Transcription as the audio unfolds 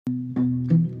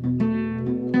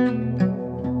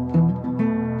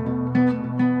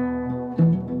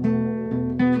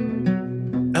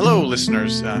Hello,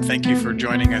 listeners. Thank you for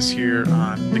joining us here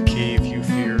on the Cave You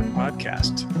Fear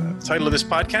podcast. The title of this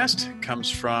podcast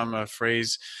comes from a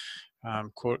phrase,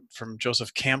 quote from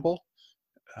Joseph Campbell,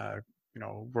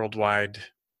 worldwide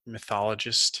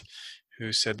mythologist,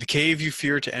 who said, "The cave you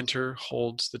fear to enter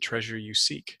holds the treasure you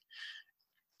seek."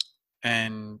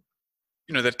 And,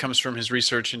 that comes from his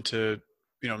research into,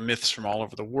 myths from all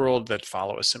over the world that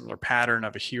follow a similar pattern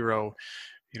of a hero,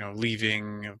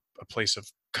 leaving a place of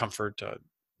comfort,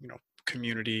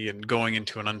 community, and going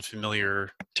into an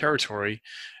unfamiliar territory,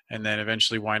 and then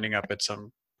eventually winding up at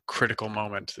some critical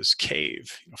moment, this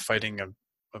cave, fighting a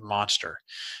monster,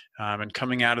 and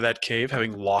coming out of that cave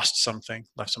having lost something,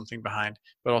 left something behind,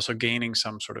 but also gaining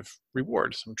some sort of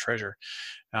reward, some treasure,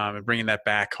 and bringing that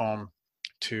back home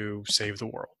to save the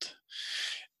world.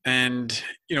 And,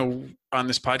 on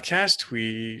this podcast,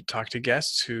 we talk to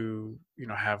guests who,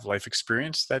 have life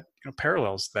experience that,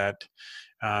 parallels that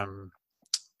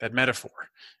metaphor.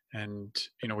 And,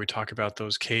 we talk about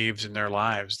those caves in their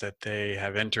lives that they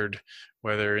have entered,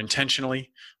 whether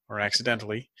intentionally or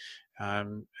accidentally,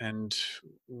 and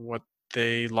what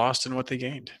they lost and what they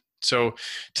gained. So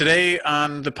today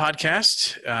on the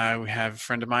podcast, we have a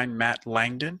friend of mine, Matt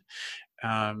Langdon,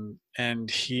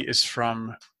 and he is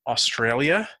from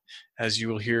Australia, as you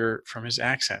will hear from his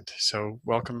accent. So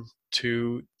welcome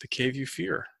to the Cave You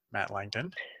Fear, Matt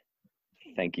Langdon.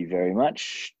 Thank you very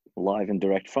much. Live and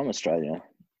direct from Australia.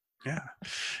 Yeah.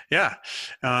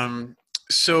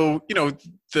 So,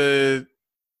 the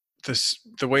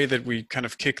way that we kind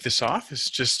of kick this off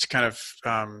is just kind of,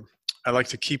 I like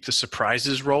to keep the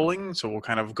surprises rolling. So we'll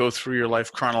kind of go through your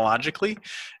life chronologically.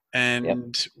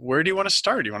 And Where do you want to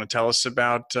start? Do you want to tell us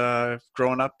about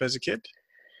growing up as a kid?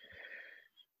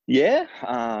 Yeah.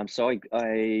 So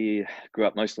I grew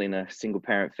up mostly in a single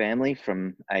parent family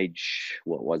from age,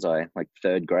 like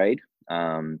third grade.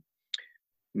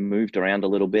 Moved around a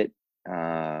little bit.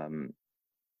 And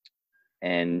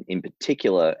in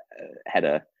particular had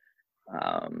a,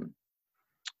 I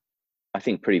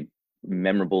think, pretty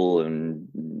memorable and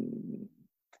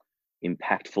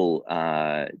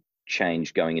impactful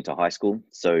change going into high school.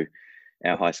 So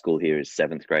our high school here is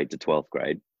 7th grade to 12th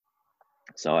grade.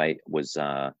 So I was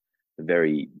a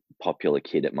very popular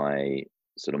kid at my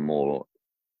sort of more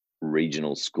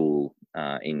regional school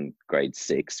in grade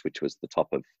 6, which was the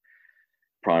top of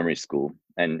primary school,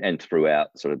 and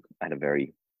throughout sort of had a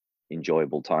very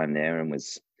enjoyable time there, and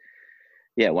was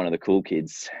one of the cool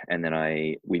kids. And then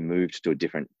we moved to a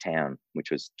different town,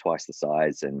 which was twice the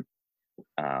size, and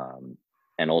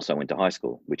also went to high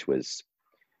school, which was,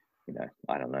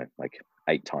 I don't know, like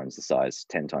 8 times the size,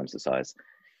 10 times the size.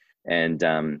 And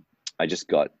I just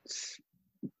got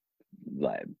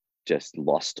just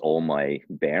lost all my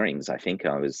bearings. I think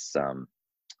I was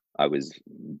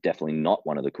definitely not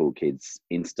one of the cool kids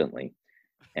instantly.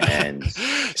 And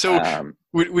so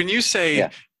when you say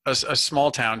a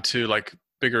small town to like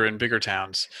bigger and bigger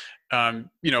towns,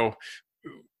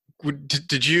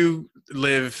 did you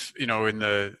live, in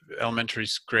the elementary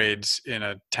grades in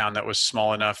a town that was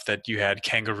small enough that you had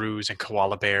kangaroos and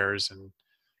koala bears and?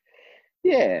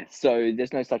 Yeah, so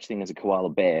there's no such thing as a koala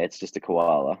bear. It's just a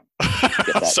koala.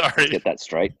 Sorry. Let's get that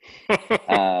straight.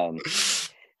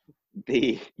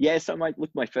 So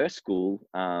my first school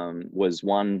was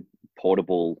one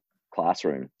portable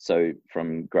classroom. So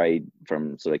from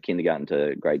sort of kindergarten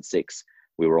to grade 6,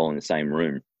 we were all in the same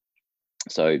room.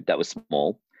 So that was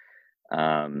small.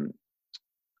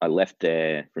 I left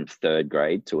there from 3rd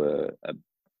grade to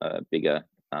a bigger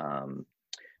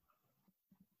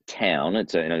town.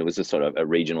 It was a sort of a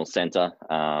regional center,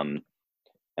 and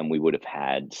we would have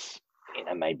had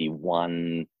maybe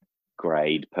one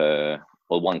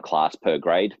class per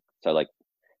grade. So like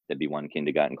there'd be one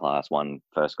kindergarten class, one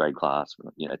first grade class,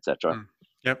 etc.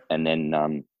 Yep. And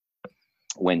then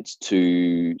went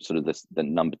to sort of the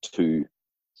number 2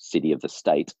 city of the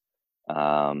state,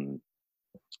 and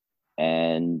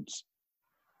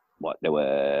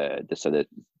the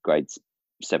grades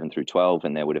 7 through 12,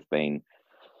 and there would have been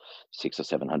 600 or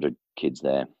 700 kids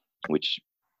there, which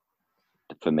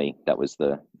for me that was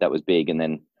big. And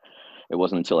then it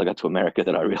wasn't until I got to America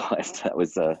that I realized that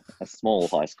was a small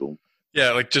high school.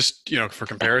 Yeah, like just for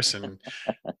comparison,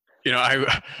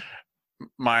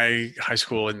 my high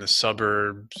school in the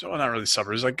suburbs, well, not really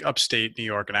suburbs, like upstate New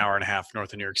York, an hour and a half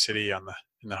north of New York City in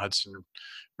the Hudson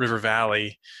River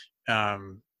Valley. There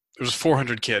was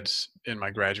 400 kids in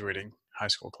my graduating high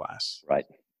school class. Right.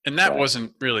 And that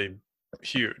wasn't really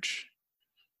huge.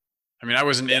 I mean, I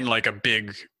wasn't in like a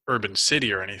big urban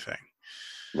city or anything.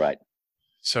 Right.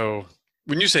 So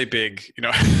when you say big,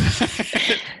 but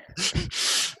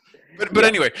Yeah.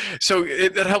 anyway, so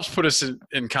that helps put us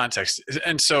in context.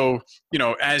 And so,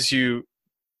 as you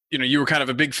were kind of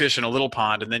a big fish in a little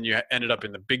pond, and then you ended up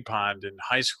in the big pond in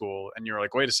high school, and you were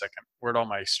like, wait a second, where'd all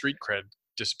my street cred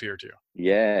disappear to?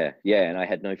 Yeah. Yeah. And I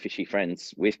had no fishy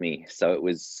friends with me. So it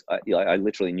was, I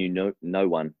literally knew no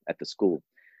one at the school.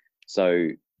 So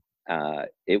yeah,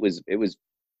 it was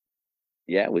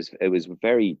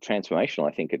very transformational.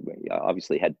 I think it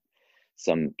obviously had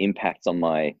some impacts on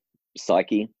my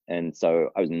psyche. And so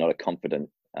I was not a confident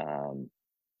um,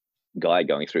 guy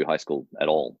going through high school at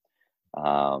all.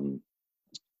 Um,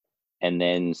 and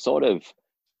then sort of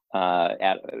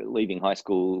leaving high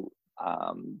school,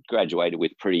 graduated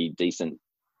with pretty decent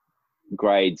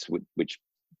grades, which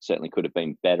certainly could have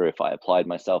been better if I applied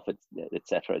myself, et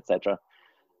cetera, et cetera.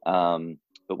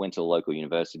 But went to a local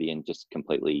university and just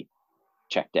completely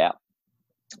checked out.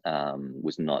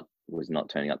 Was not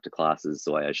turning up to classes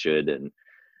the way I should,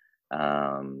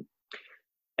 um,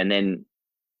 and then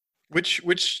Which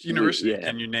university? yeah,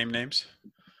 Can you name names?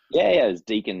 yeah, it was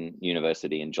Deakin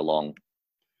University in Geelong.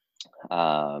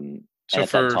 And So at that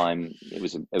for time, it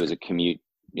was a commute.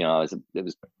 It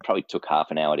was probably took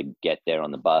half an hour to get there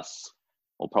on the bus,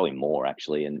 or probably more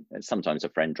actually. And sometimes a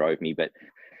friend drove me, but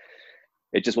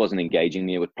it just wasn't engaging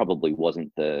me. It probably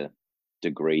wasn't the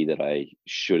degree that I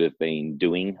should have been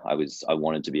doing. I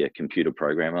wanted to be a computer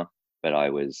programmer, but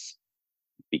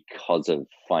because of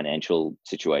financial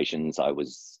situations, that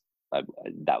was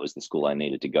the school I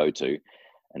needed to go to,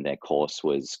 and their course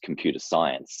was computer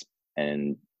science,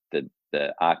 and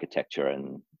the architecture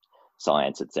and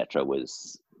science, etc.,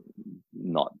 was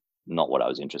not what I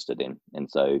was interested in, and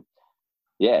so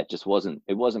yeah, it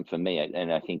wasn't for me.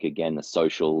 And I think again, the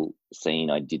social scene,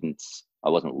 I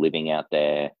wasn't living out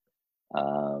there,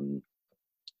 um,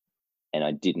 and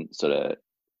I didn't stretch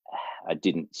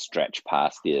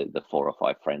past the 4 or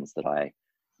 5 friends that I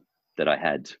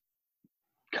had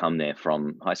come there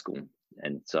from high school,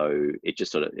 and so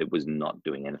it was not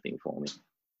doing anything for me.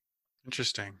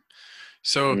 interesting.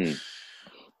 So, Mm,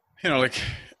 like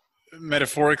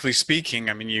metaphorically speaking,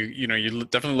 I mean, you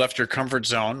definitely left your comfort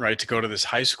zone, right, to go to this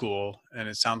high school, and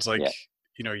it sounds like yeah.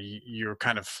 you're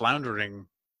kind of floundering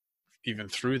even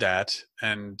through that,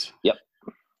 Yep.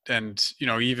 and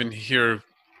even here,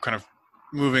 kind of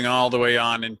moving all the way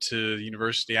on into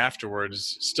university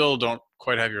afterwards, still don't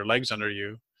quite have your legs under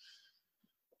you.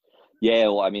 Yeah.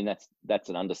 Well, I mean, that's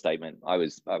an understatement. I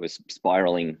was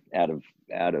spiraling out of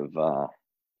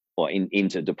or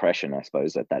into depression, I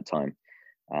suppose, at that time.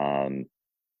 Um,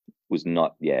 was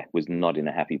not in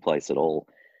a happy place at all.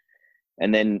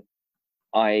 And then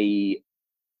I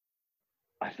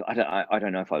I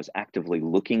don't know if I was actively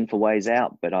looking for ways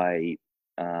out, but I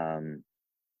um,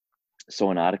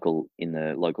 saw an article in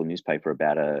the local newspaper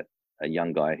about a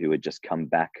young guy who had just come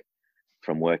back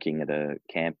from working at a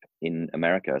camp in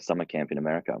America, a summer camp in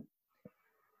America,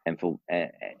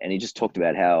 and he just talked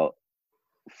about how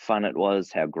fun it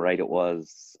was, how great it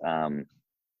was, and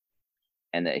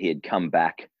that he had come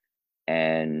back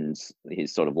and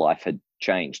his sort of life had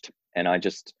changed. And I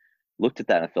just looked at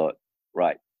that and I thought,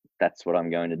 right, that's what I'm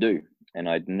going to do. And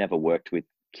I'd never worked with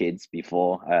kids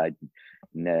before. I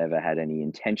never had any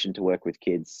intention to work with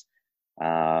kids.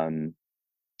 Um,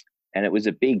 and it was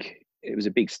a big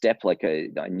step. Like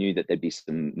I knew that there'd be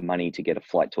some money to get a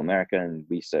flight to America, and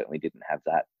we certainly didn't have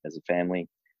that as a family.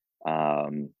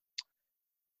 Um,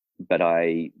 but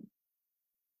I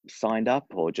signed up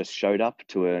or just showed up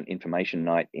to an information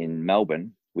night in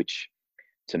Melbourne, which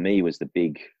to me was the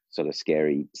big sort of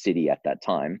scary city at that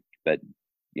time. But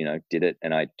did it,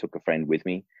 and I took a friend with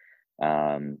me,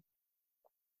 um,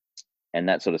 and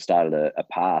that sort of started a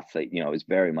path that it was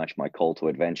very much my call to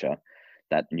adventure.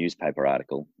 That newspaper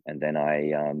article, and then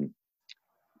I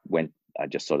went. I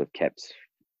just sort of kept.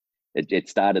 It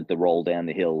started the roll down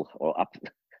the hill or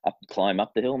climb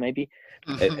up the hill. Maybe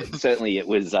certainly it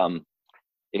was.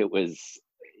 It was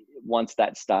once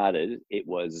that started, it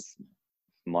was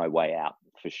my way out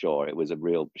for sure. It was a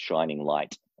real shining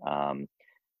light.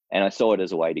 And I saw it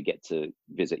as a way to get to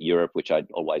visit Europe, which I'd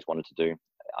always wanted to do.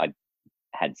 I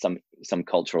had some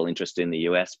cultural interest in the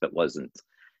US, but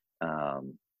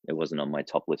um, it wasn't on my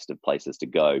top list of places to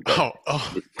go. But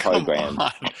Oh, this come program,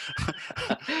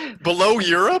 on. Below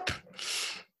Europe?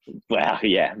 wow,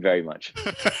 yeah, very much.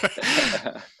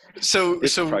 so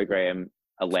This so program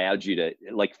allowed you to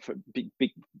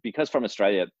because from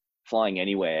Australia, flying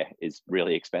anywhere is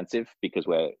really expensive because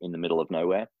we're in the middle of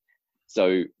nowhere.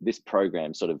 So this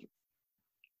program sort of,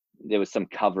 there was some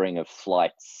covering of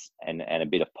flights and a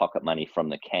bit of pocket money from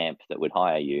the camp that would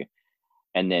hire you.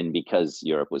 and then because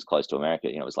Europe was close to America,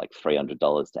 it was like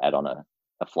 $300 to add on a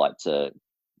flight to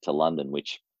London,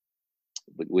 which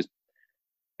was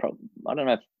I don't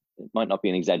know if it might not be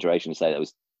an exaggeration to say that it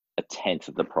was a tenth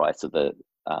of the price of a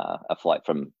flight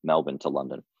from Melbourne to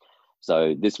London.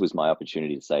 So this was my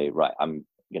opportunity to say, right, I'm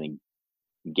going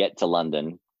to get to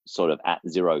London sort of at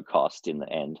zero cost in the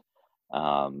end.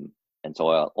 And so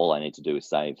all I need to do is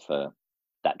save for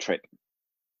that trip.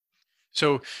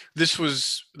 So this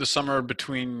was the summer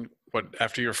between what,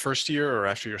 after your first year or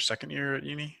after your second year at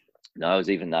uni? No, it was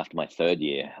even after my third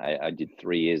year. I did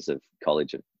 3 years of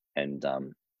college, and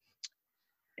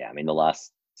yeah, I mean, the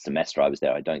last semester I was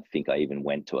there, I don't think I even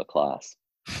went to a class.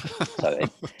 So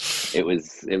it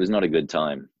was not a good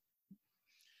time.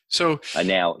 So And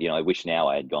now, I wish now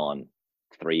I had gone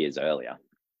 3 years earlier.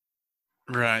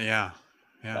 right, yeah,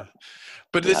 yeah.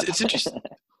 But But yeah, it's interesting.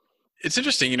 It's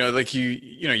interesting, like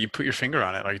you put your finger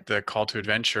on it, like the call to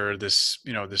adventure, this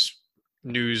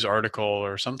news article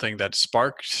or something that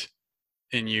sparked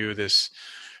in you this,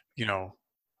 you know,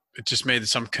 it just made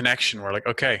some connection where like,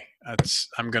 okay,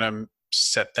 I'm gonna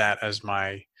set that as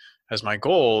my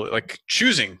goal, like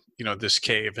choosing, this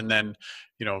cave, and then,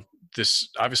 this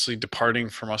obviously departing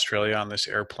from Australia on this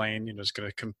airplane, is going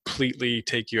to completely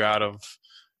take you out of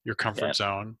your yeah. comfort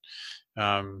zone.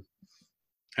 Um,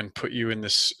 and put you in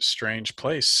this strange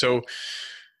place. So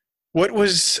what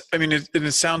was, I mean,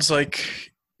 it sounds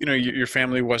like, your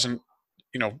family wasn't,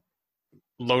 you know,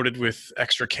 loaded with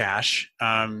extra cash.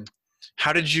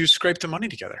 How did you scrape the money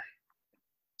together?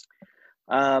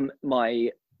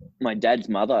 My dad's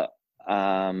mother,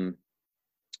 let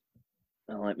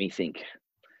me think.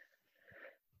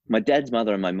 My dad's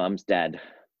mother and my mum's dad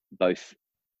both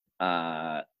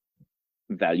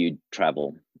valued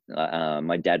travel.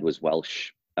 My dad was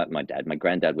Welsh. My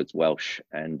granddad was Welsh,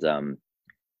 and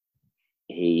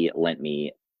he lent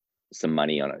me some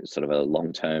money on a sort of a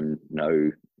long-term,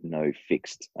 no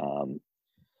fixed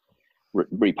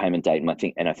repayment date.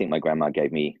 And I think my grandma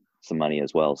gave me some money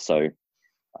as well. So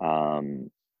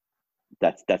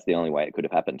that's the only way it could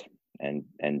have happened. And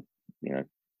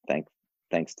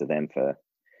thanks to them for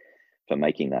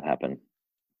making that happen.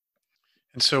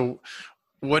 And so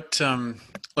what,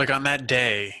 like on that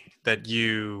day that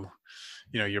your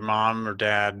mom or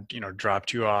dad,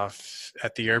 dropped you off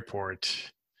at the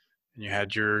airport and you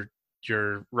had your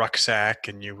rucksack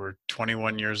and you were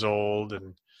 21 years old,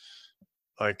 and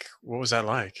like, what was that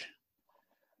like?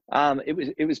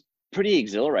 It was pretty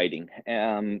exhilarating,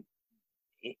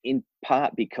 in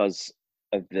part because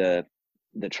of the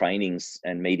trainings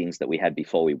and meetings that we had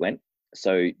before we went.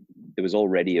 So there was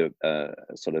already a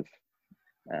sort of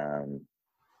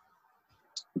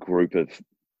group of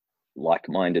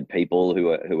like-minded people who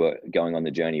are going on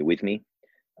the journey with me.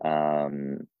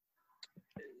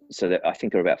 So that I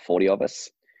think there were about 40 of us,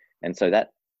 and so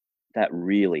that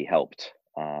really helped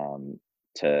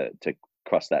to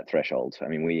cross that threshold. I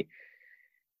mean,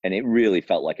 and it really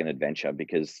felt like an adventure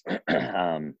because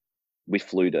we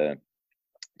flew to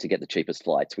get the cheapest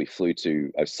flights. We flew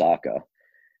to Osaka,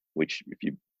 which, if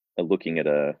you are looking at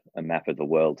a map of the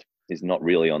world, is not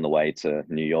really on the way to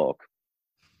New York.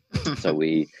 So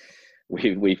we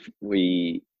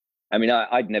I mean,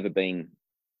 I'd never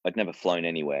flown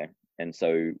anywhere, and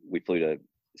so we flew to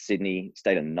Sydney,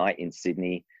 stayed a night in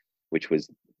Sydney, which was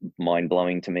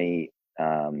mind-blowing to me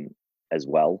as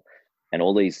well. And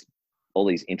all these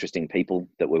interesting people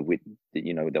that were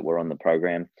that were on the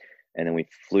program. And then we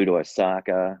flew to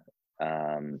Osaka,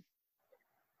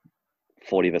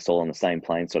 40 of us all on the same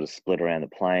plane, sort of split around the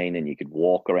plane, and you could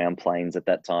walk around planes at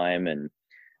that time, and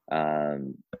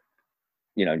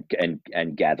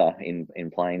and gather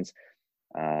in planes.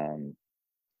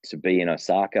 To be in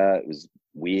Osaka, it was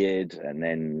weird, and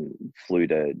then flew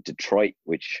to Detroit,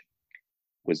 which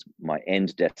was my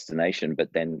end destination,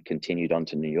 but then continued on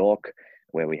to New York,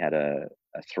 where we had a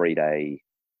 3-day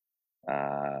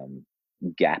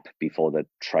gap before the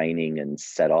training and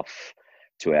set off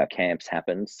to our camps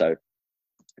happened. So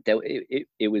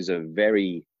it was a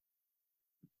very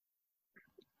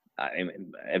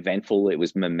eventful. It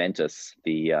was momentous.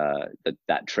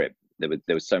 That trip.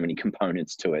 There was so many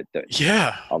components to it that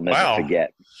Yeah. I'll never Wow.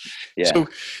 forget. Yeah.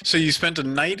 So you spent a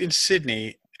night in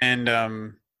Sydney, and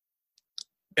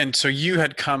so you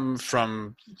had come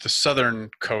from the southern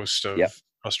coast of Yep.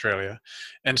 Australia,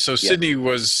 and so Yep. Sydney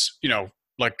was,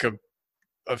 like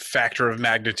a factor of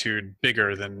magnitude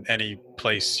bigger than any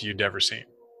place you'd ever seen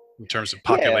in terms of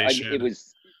population.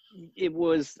 It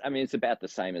was. I mean, it's about the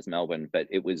same as Melbourne, but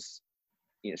it was.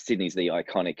 Sydney's the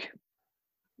iconic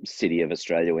city of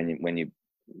Australia when you're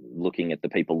looking at the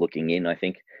people looking in, I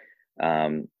think.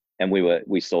 And and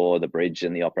we saw the bridge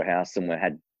and the Opera House, and we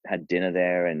had dinner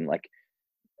there, and like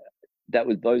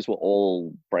those were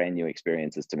all brand new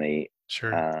experiences to me.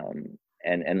 Sure.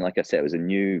 And like I said, it was a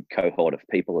new cohort of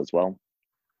people as well.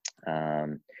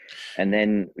 And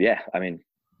then, I mean,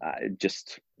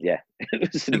 it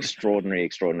was an extraordinary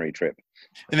trip.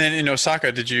 And then in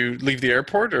Osaka, did you leave the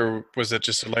airport, or was it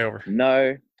just a layover?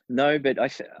 No, but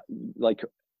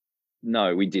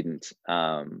no, we didn't.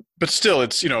 But still,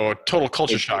 it's, a total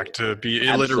culture shock to be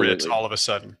illiterate absolutely. all of a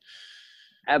sudden.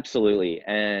 Absolutely.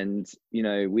 And,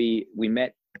 we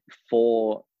met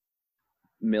 4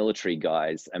 military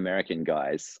guys, American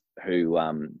guys, who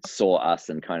saw us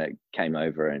and kind of came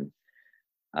over and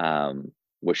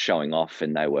were showing off,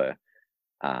 and they were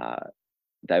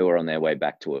on their way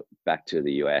back to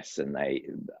the US, and they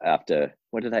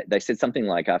said something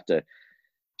like, after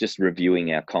just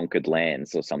reviewing our conquered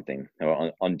lands or something,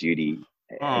 or on duty,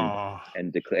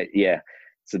 and declared,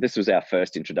 so this was our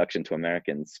first introduction to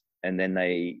Americans. And then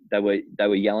they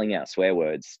were yelling out swear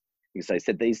words, because they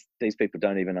said these people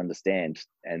don't even understand,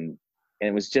 and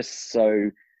it was just so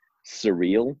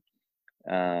surreal.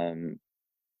 And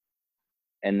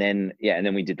then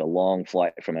we did the long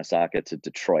flight from Osaka to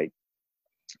Detroit.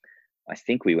 I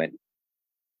think we went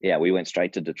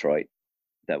straight to Detroit.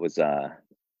 That was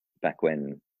back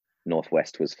when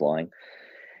Northwest was flying,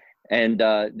 and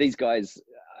these guys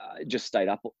just stayed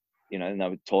up, and they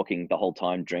were talking the whole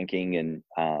time, drinking. And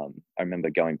I remember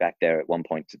going back there at one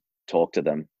point to talk to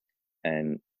them,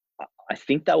 and I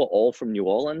think they were all from New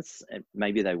Orleans, and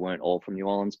maybe they weren't all from New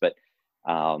Orleans, but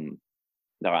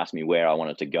they were asking me where I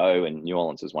wanted to go, and New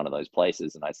Orleans was one of those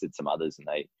places. And I said some others, and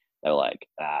they were like,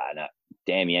 no,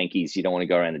 damn Yankees, you don't want to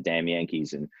go around the damn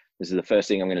Yankees. And this is the first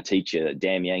thing I'm going to teach you.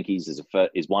 Damn Yankees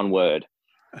is one word.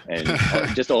 And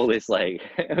just all this, like,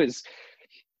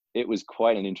 it was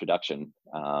quite an introduction.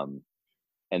 And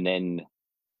then,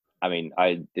 I mean,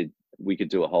 we could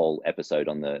do a whole episode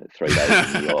on the 3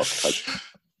 days in New York. Like,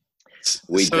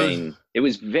 it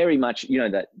was very much,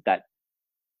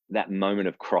 that moment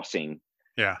of crossing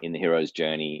in the hero's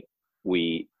journey.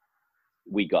 We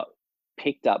got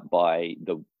picked up by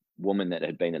the woman that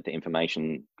had been at the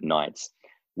information nights.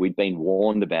 We'd been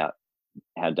warned about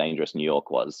how dangerous New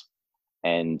York was,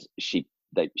 and she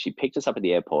picked us up at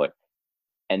the airport.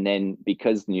 And then,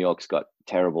 because New York's got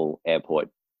terrible airport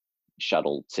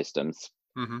shuttle systems,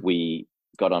 we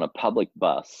got on a public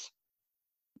bus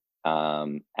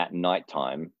at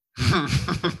nighttime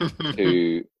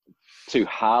to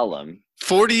Harlem.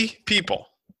 40 people,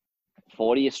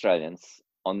 40 Australians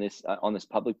on this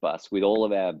public bus with all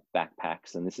of our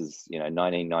backpacks. And this is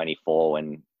 1994,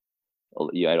 when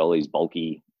you had all these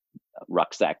bulky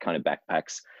rucksack kind of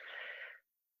backpacks,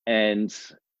 and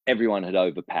everyone had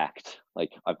overpacked.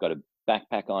 Like, I've got a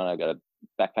backpack on, I've got a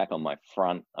backpack on my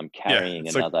front, I'm carrying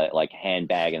another like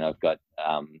handbag, and I've got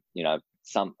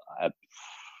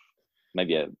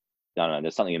maybe I don't know,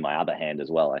 there's something in my other hand as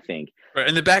well, I think. Right.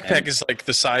 And the backpack is like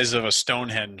the size of a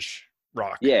Stonehenge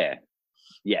rock. Yeah.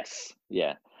 Yes.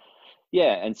 Yeah.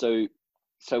 Yeah. And so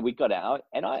we got out,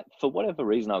 and for whatever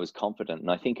reason, I was confident.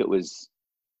 And I think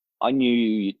I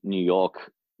knew New York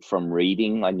from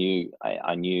reading. I knew,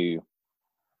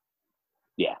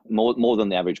 more than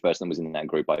the average person that was in that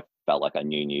group. I felt like I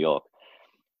knew New York.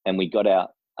 And we got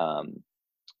out,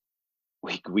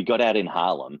 we got out in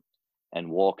Harlem and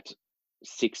walked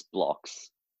 6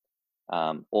 blocks.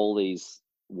 All these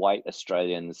white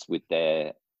Australians with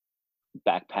their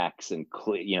backpacks and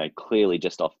clearly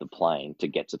just off the plane to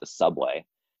get to the subway.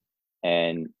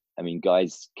 And I mean,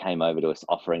 guys came over to us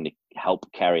offering to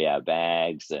help carry our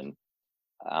bags, and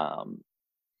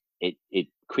it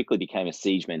quickly became a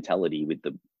siege mentality with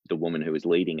the woman who was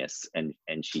leading us, and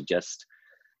she just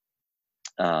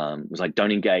was like,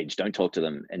 don't engage, don't talk to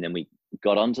them. And then we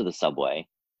got onto the subway,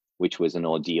 which was an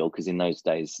ordeal, because in those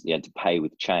days you had to pay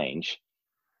with change.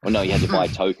 Well, no, you had to buy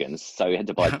tokens. So you had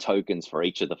to buy tokens for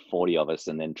each of the 40 of us,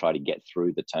 and then try to get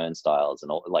through the turnstiles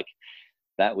and all. Like,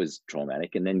 that was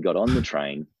traumatic. And then got on the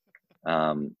train,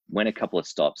 went a couple of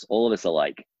stops. All of us are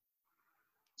like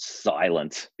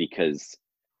silent, because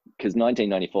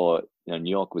 1994, New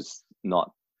York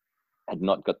had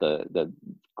not got the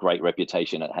great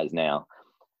reputation it has now.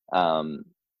 And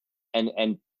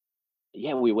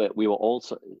yeah, we were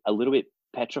also a little bit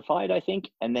petrified, I think.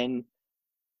 And then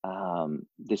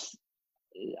this,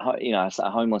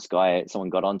 a homeless guy, someone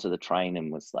got onto the train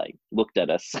and was like, looked at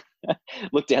us,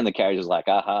 looked down the carriage, was like,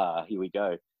 aha, here we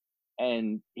go.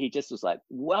 And he just was like,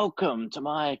 welcome to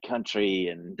my country.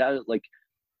 And that, like,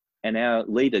 and our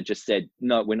leader just said,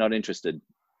 no, we're not interested.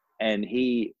 And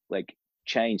he like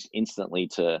changed instantly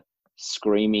to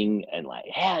screaming and like,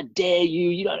 how dare you?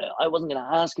 You don't know, I wasn't going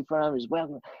to ask you for it as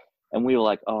well. And we were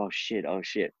like, oh shit, oh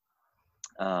shit.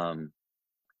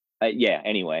 Yeah,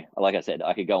 anyway, like I said,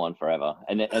 I could go on forever.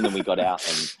 And then we got out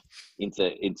and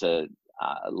into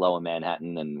lower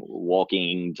Manhattan and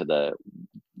walking to the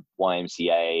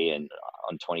YMCA and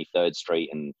on 23rd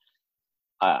Street. And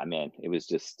man, it was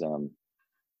just,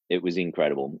 it was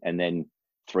incredible. And then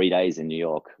 3 days in New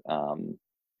York,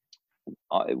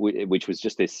 which was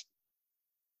just this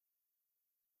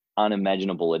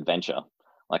unimaginable adventure.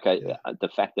 Like the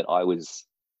fact that I was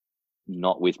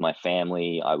not with my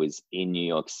family, I was in New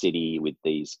York City with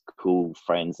these cool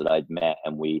friends that I'd met,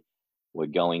 and we were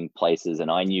going places,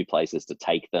 and I knew places to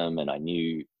take them, and I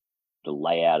knew the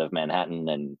layout of Manhattan,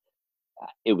 and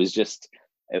it was just,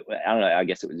 I don't know, I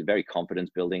guess it was very confidence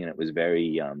building, and it was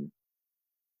very,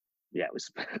 it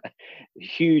was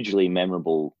hugely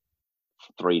memorable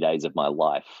 3 days of my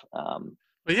life. Well,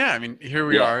 yeah, I mean, here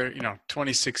we are,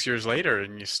 26 years later,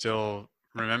 and you still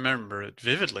remember it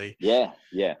vividly. Yeah.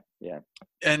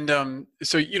 And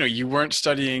so, you weren't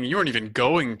studying, you weren't even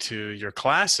going to your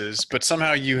classes, but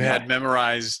somehow you had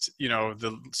memorized,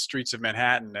 the streets of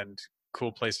Manhattan and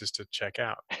cool places to check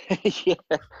out. Yeah.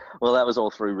 Well, that was all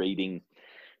through reading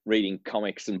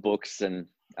comics and books, and,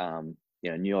 New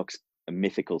York's a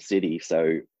mythical city.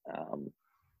 So,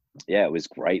 it was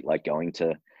great, like going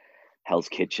to Hell's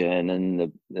Kitchen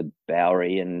and the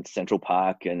Bowery and Central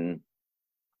Park, and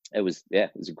it was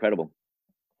incredible.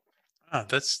 Ah,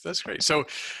 that's great. So,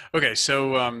 okay,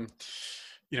 so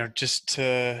just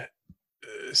to,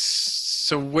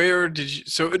 so where did you?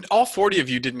 So all 40 of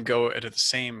you didn't go at the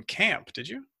same camp, did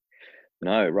you?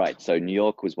 No, right. So New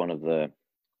York was one of the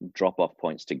drop-off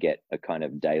points to get a kind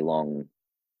of day-long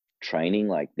training.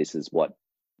 Like, this is what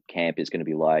camp is going to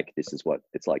be like. This is what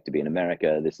it's like to be in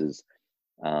America. This is,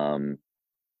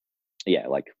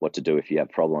 like what to do if you have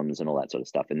problems and all that sort of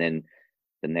stuff. And then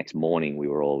the next morning we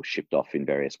were all shipped off in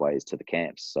various ways to the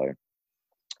camps. So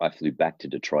I flew back to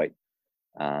Detroit,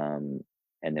 and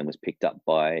then was picked up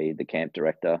by the camp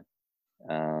director,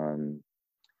 and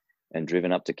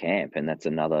driven up to camp. And that's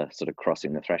another sort of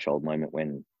crossing the threshold moment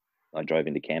when I drove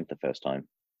into camp the first time.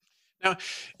 Now,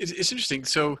 it's interesting.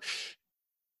 So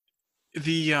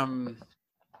the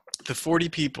 40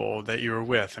 people that you were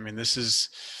with, I mean, this is,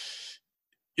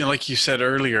 like you said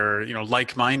earlier,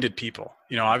 like-minded people,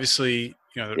 obviously,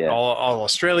 all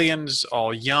Australians,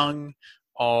 all young,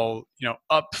 all,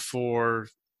 up for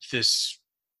this,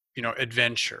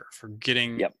 adventure, for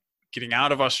getting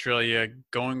out of Australia,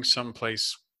 going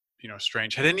someplace,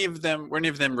 strange. Were any of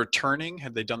them returning?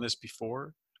 Had they done this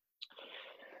before?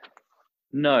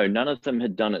 No, none of them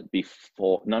had done it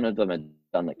before. None of them had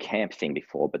done the camp thing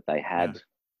before, but they had,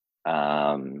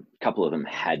 a couple of them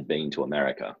had been to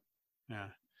America. Yeah.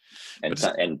 And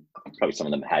probably some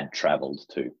of them had traveled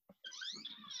too.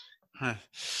 Huh.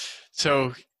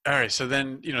 So, all right. So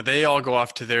then, they all go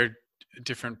off to their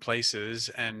different places,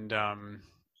 and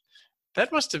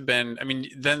that must have been, I mean,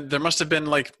 then there must have been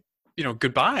like,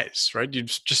 goodbyes, right? You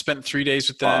just spent 3 days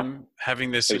with them,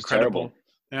 having this incredible.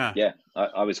 Terrible. Yeah.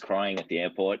 I was crying at the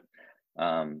airport.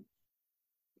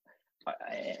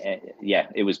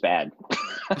 It was bad.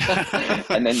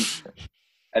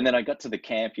 and then I got to the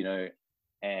camp,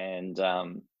 and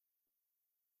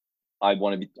I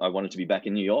wanted to be back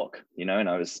in New York, and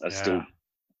I was still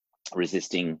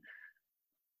resisting.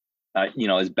 I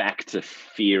was back to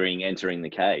fearing entering the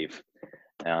cave,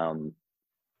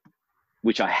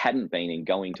 which I hadn't been in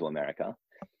going to America.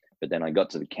 But then I got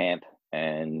to the camp,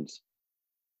 and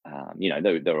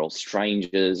they were all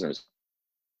strangers, and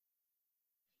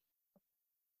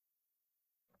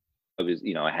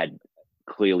I had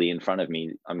clearly in front of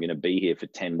me, I'm going to be here for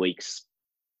 10 weeks.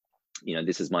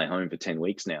 This is my home for 10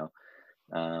 weeks now.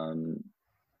 And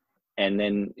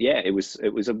then, that was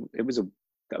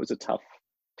a tough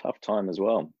time as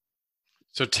well.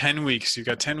 So 10 weeks, you've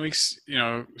got 10 weeks,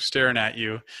 staring at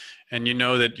you, and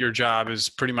that your job is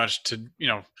pretty much to,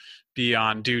 be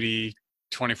on duty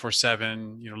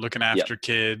 24/7, looking after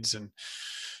kids. And,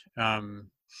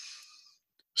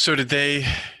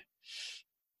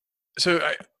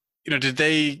 did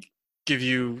they give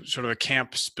you sort of a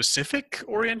camp specific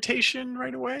orientation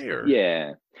right away, or?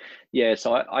 Yeah.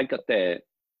 So I got there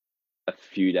a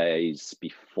few days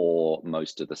before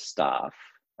most of the staff,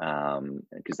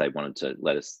 because they wanted to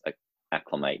let us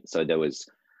acclimate. So there was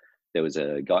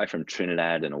a guy from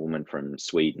Trinidad and a woman from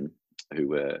Sweden who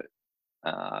were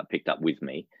picked up with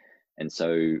me. And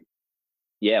so,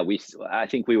 I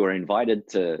think we were invited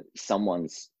to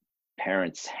someone's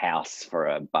parents' house for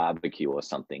a barbecue or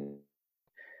something.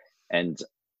 And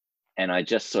I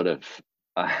just sort of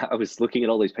I was looking at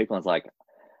all these people and I was like,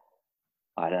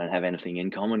 I don't have anything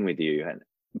in common with you.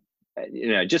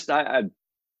 And, just I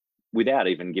without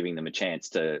even giving them a chance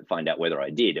to find out whether I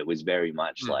did, it was very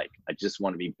much Mm. like, I just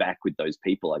want to be back with those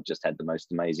people I've just had the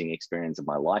most amazing experience of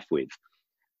my life with.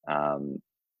 Um,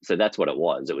 so that's what it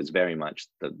was. It was very much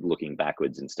the looking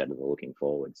backwards instead of the looking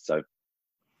forwards. So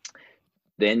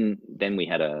then we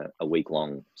had a week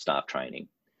long staff training.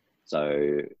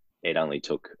 So it only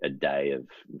took a day of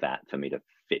that for me to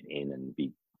fit in and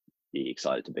be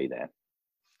excited to be there.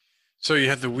 So you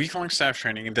had the week-long staff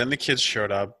training, and then the kids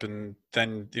showed up, and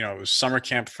then it was summer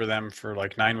camp for them for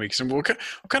like 9 weeks. And what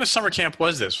kind of summer camp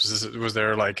was this? Was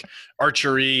there like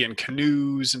archery and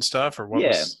canoes and stuff, or what Yeah,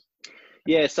 was?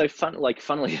 yeah. So funnily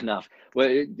enough,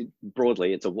 well,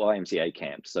 broadly, it's a YMCA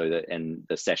camp. So and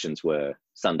the sessions were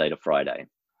Sunday to Friday.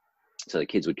 So the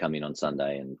kids would come in on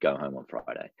Sunday and go home on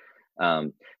Friday.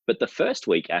 But the first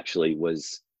week actually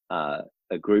was a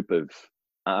group of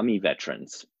army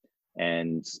veterans,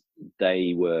 and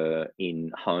they were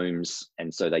in homes,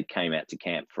 and so they came out to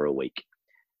camp for a week,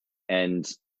 and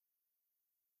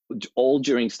all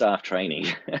during staff training,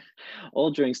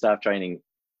 all during staff training,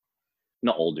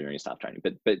 not all during staff training,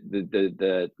 but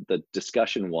the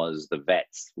discussion was the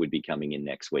vets would be coming in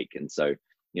next week, and so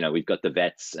we've got the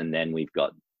vets, and then we've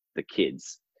got the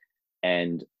kids,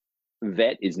 and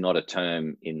vet is not a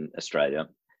term in Australia,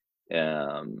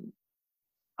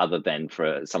 other than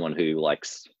for someone who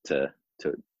likes to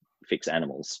fix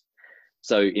animals.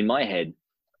 So in my head,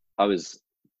 I was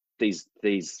these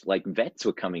like vets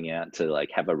were coming out to like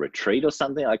have a retreat or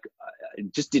something. Like I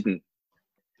just didn't.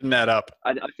 Net up.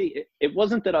 I think it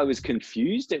wasn't that I was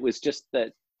confused. It was just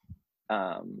that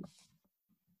I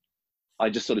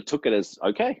just sort of took it as,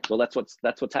 okay, well that's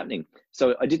what's happening.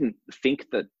 So I didn't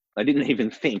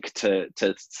even think to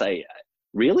say,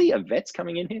 really, a vet's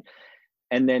coming in here.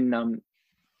 And then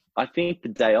I think the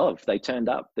day of, they turned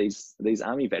up, these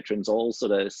army veterans, all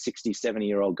sort of 60,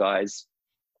 70-year-old guys,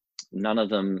 none of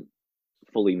them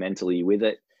fully mentally with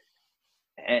it.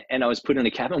 And I was put in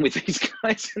a cabin with these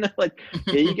guys, and they're like,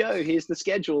 here you go, here's the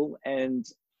schedule. And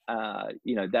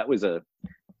that was a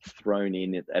thrown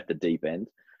in at the deep end.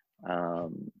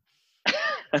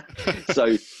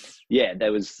 So yeah,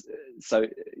 there was, so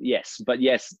yes, but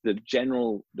yes, the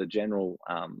general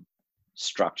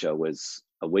structure was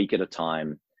a week at a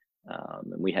time.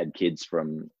 And we had kids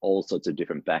from all sorts of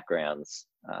different backgrounds.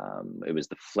 It was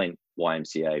the Flint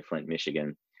YMCA, Flint,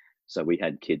 Michigan. So we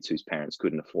had kids whose parents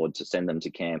couldn't afford to send them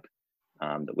to camp,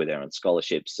 that were there on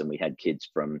scholarships. And we had kids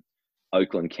from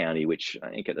Oakland County, which I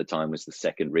think at the time was the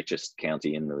second richest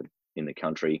county in the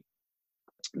country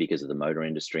because of the motor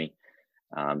industry.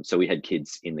 So we had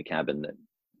kids in the cabin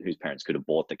whose parents could have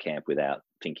bought the camp without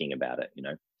thinking about it,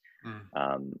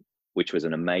 Mm. which was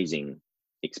an amazing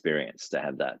experience to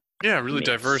have that. Yeah, really Mix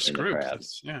diverse in the group. crowd.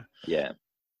 That's, yeah. Yeah,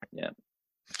 yeah.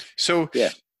 So, Yeah.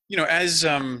 as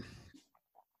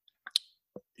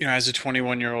as a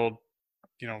 21-year-old,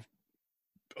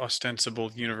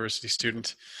 ostensible university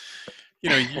student,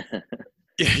 you,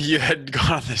 you had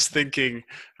gone on this thinking,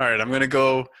 all right, I'm going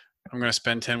to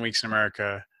spend 10 weeks in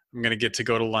America. I'm going to get to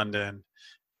go to London,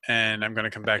 and I'm going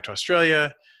to come back to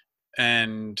Australia,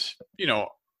 and,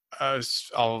 I'll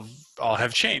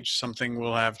have changed. Something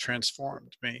will have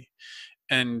transformed me.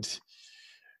 And,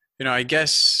 I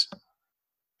guess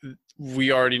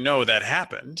we already know that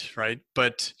happened, right?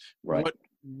 But Right.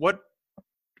 what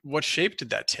shape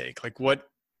did that take? Like what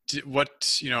did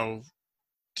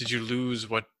you lose?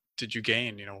 What did you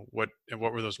gain? What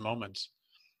were those moments?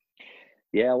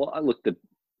 Yeah. Well, I looked at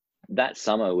that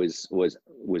summer was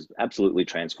absolutely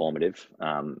transformative.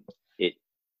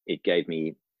 It gave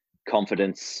me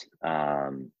confidence,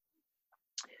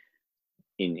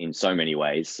 in so many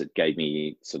ways. It gave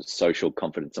me sort of social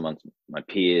confidence amongst my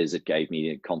peers. It gave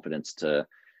me confidence to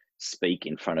speak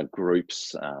in front of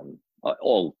groups,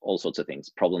 all sorts of things,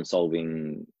 problem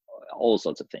solving, all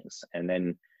sorts of things. And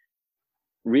then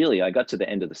really I got to the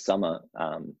end of the summer,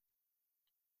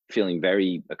 feeling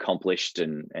very accomplished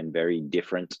and very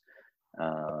different,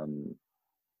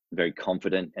 very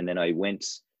confident. And then I went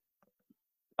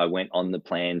on the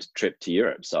planned trip to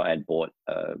Europe. So I had bought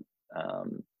a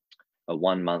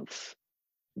 1 month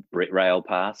Brit Rail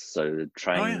pass, so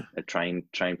Oh yeah, a train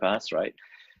pass, right?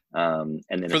 And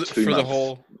then for a the 2 month.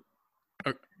 whole.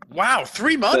 Wow,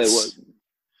 3 For, months.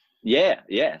 yeah.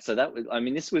 So that was, I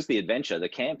mean, this was the adventure. The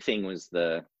camp thing was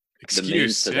the means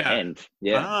Excuse, to the yeah. end. Oh,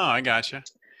 Yeah. I gotcha.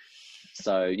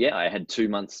 So yeah, I had 2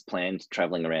 months planned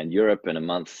traveling around Europe and a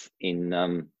month in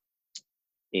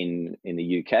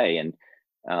the UK, and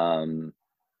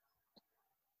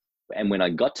And when I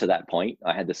got to that point,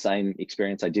 I had the same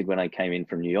experience I did when I came in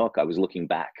from New York. I was looking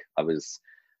back.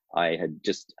 I had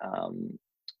just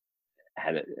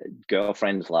had a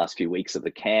girlfriend the last few weeks of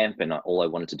the camp, and all I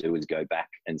wanted to do was go back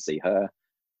and see her.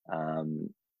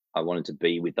 I wanted to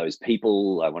be with those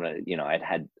people.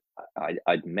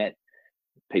 I'd met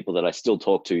people that I still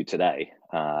talk to today.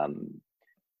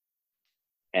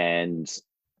 And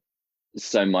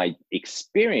so my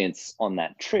experience on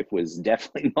that trip was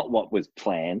definitely not what was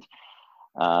planned.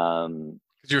 Because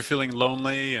you were feeling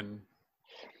lonely and.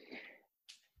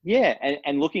 Yeah.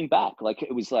 And looking back, like,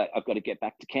 it was like, I've got to get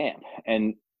back to camp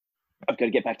and I've got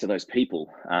to get back to those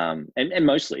people. And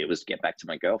mostly it was get back to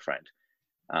my girlfriend.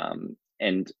 And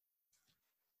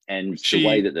the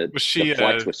way that the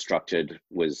flights were structured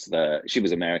was she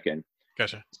was American.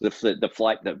 Gotcha. So the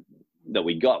flight that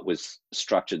we got was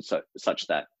structured such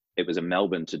that it was a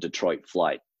Melbourne to Detroit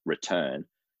flight return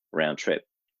round trip.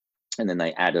 And then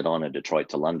they added on a Detroit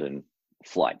to London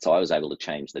flight. So I was able to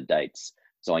change the dates.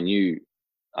 So I knew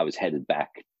I was headed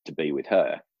back to be with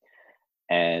her.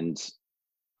 And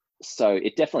so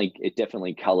it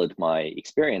definitely colored my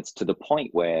experience to the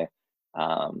point where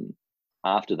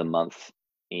after the month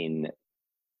in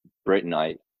Britain,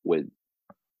 I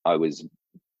was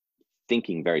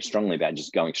thinking very strongly about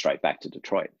just going straight back to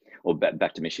Detroit or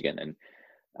back to Michigan.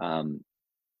 And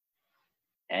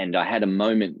I had a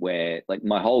moment where, like,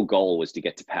 my whole goal was to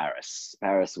get to Paris.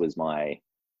 Paris was my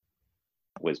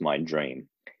dream.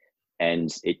 And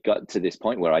it got to this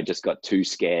point where I just got too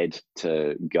scared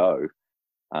to go.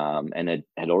 And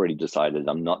had already decided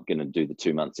I'm not going to do the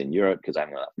 2 months in Europe because I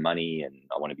haven't got enough money and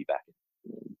I want to be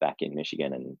back in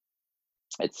Michigan and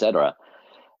etc.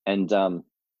 And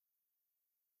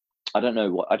I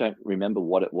don't remember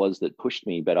what it was that pushed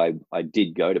me, but I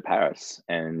did go to Paris,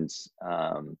 and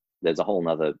there's a whole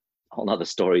nother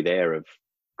story there of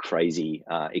crazy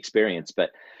experience.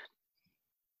 But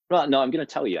well, no, I'm going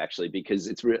to tell you actually, because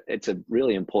it's a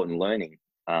really important learning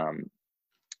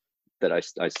that I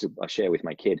share with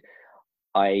my kid.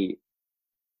 I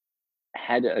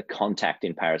had a contact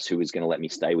in Paris who was going to let me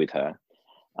stay with her.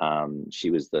 She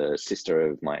was the sister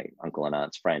of my uncle and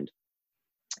aunt's friend,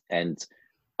 and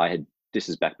this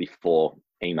is back before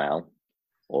email,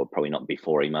 or probably not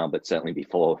before email, but certainly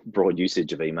before broad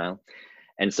usage of email.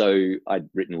 And so I'd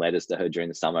written letters to her during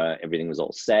the summer. Everything was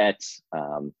all set.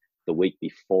 The week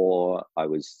before, I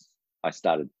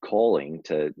started calling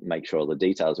to make sure all the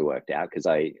details were worked out, because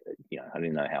I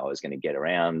didn't know how I was going to get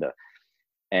around,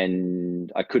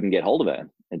 and I couldn't get hold of her.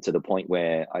 And to the point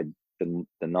where the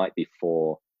night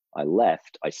before I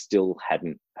left, I still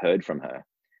hadn't heard from her.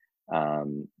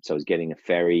 So I was getting a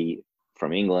ferry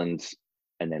from England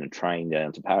and then a train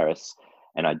down to Paris,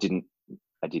 and I didn't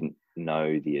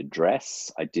know the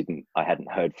address. I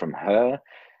hadn't heard from her.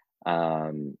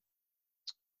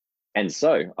 And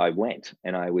so I went,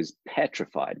 and I was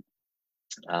petrified.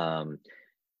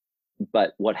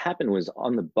 But what happened was,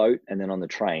 on the boat and then on the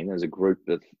train, there's a group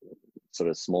of sort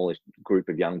of smallish group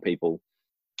of young people,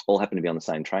 all happened to be on the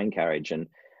same train carriage. And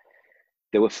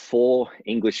there were 4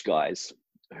 English guys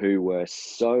who were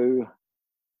so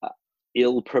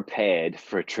ill prepared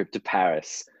for a trip to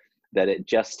Paris that it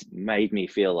just made me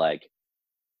feel like,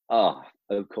 oh,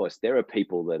 of course, there are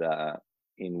people that are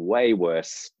in way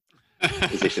worse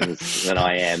positions than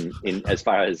I am, in as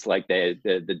far as like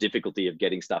the difficulty of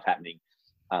getting stuff happening.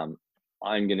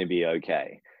 I'm going to be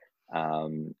okay.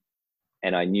 And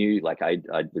I knew, like, I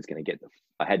was going to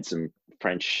I had some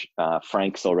French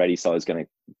francs already, so I was going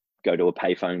to go to a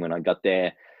payphone when I got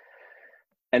there.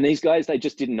 And these guys, they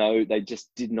just didn't know. They just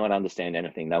did not understand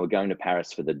anything. They were going to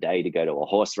Paris for the day to go to a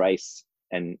horse race.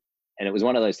 And it was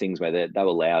one of those things where they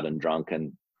were loud and drunk,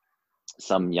 and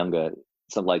some of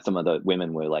the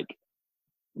women were like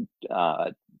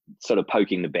sort of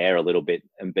poking the bear a little bit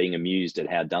and being amused at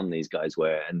how dumb these guys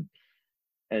were,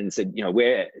 and said,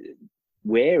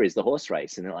 where is the horse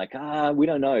race? And they're like, we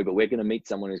don't know, but we're going to meet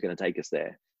someone who's going to take us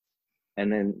there. And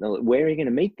then they're like, where are you going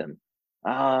to meet them?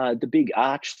 The big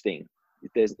arch thing.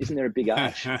 Isn't there a big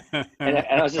arch? and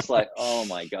I was just like, oh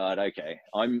my God, okay,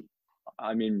 I'm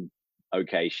in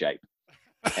okay shape.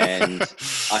 And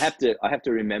I have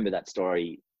to remember that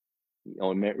story,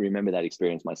 or remember that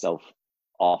experience myself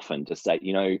often, to say,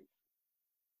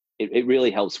 it really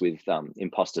helps with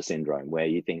imposter syndrome, where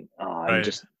you think,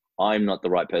 I'm not the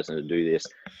right person to do this.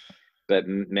 But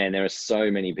man, there are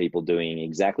so many people doing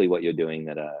exactly what you're doing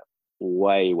that are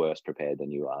way worse prepared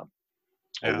than you are.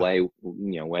 Or way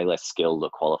less skilled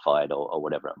or qualified, or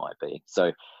whatever it might be.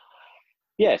 So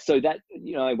so that,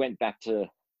 I went back to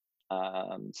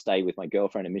stay with my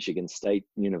girlfriend at Michigan State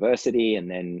University, and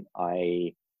then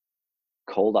I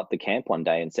called up the camp one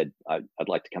day and said, I'd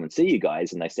like to come and see you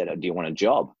guys. And they said, oh, do you want a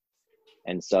job?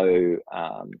 And so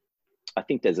I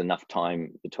think there's enough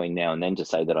time between now and then to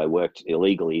say that I worked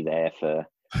illegally there for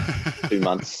 2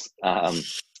 months,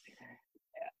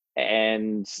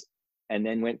 and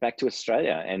then went back to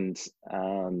Australia and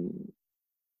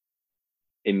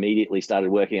immediately started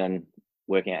working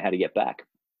out how to get back.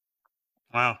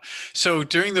 Wow. So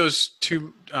during those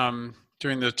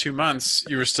during the 2 months,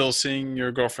 you were still seeing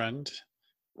your girlfriend?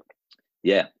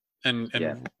 Yeah.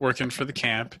 And working for the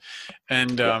camp.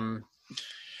 And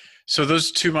so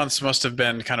those 2 months must have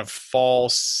been kind of fall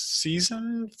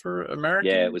season for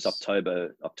Americans? Yeah, it was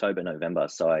October, November.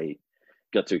 So I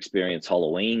got to experience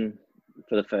Halloween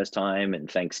for the first time,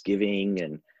 and Thanksgiving,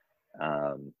 and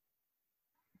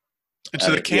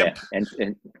so the camp. Yeah,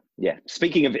 and yeah.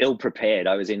 Speaking of ill prepared,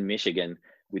 I was in Michigan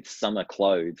with summer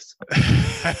clothes,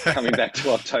 coming back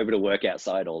to October to work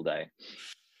outside all day.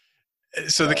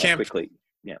 So the camp quickly,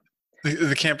 yeah.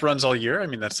 The camp runs all year. I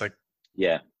mean, that's like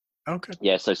Okay.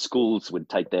 Yeah, so schools would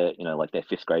take their, like their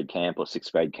 5th grade camp or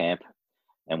 6th grade camp,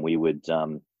 and we would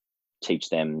teach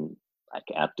them like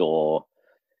outdoor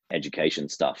education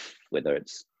stuff, whether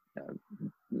it's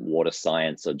water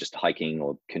science or just hiking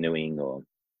or canoeing or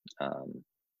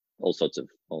all sorts of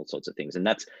things. And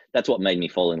that's what made me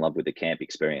fall in love with the camp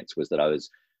experience, was that I was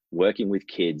working with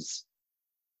kids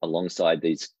alongside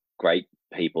these great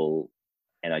people,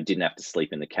 and I didn't have to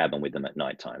sleep in the cabin with them at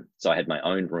nighttime. So I had my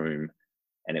own room.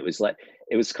 And it was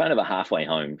kind of a halfway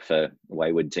home for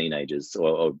wayward teenagers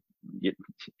or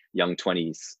young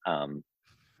 20s. I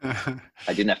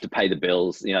didn't have to pay the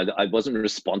bills. I wasn't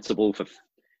responsible for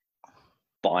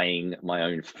buying my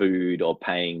own food or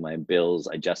paying my bills.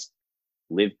 I just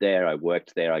lived there. I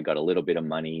worked there. I got a little bit of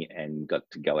money and got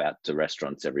to go out to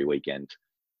restaurants every weekend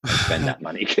and spend that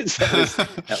money, because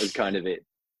that was kind of it.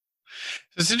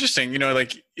 It's interesting,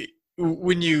 like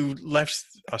when you left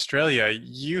Australia,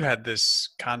 you had this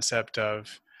concept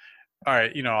of, all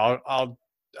right, I'll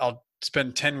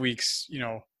spend 10 weeks,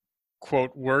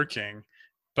 quote, working,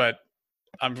 but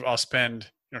I'll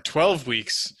spend 12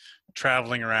 weeks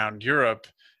traveling around Europe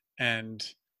and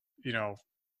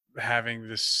having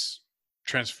this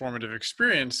transformative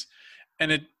experience.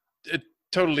 And it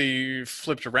totally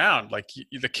flipped around. Like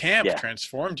the camp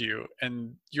transformed you,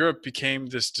 and Europe became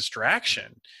this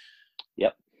distraction.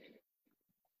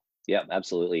 Yep,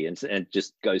 absolutely. And it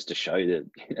just goes to show that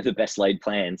the best laid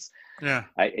plans. Yeah.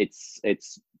 That's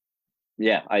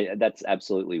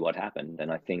absolutely what happened.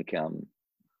 And I think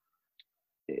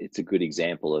it's a good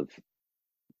example of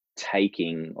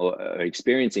taking or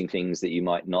experiencing things that you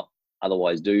might not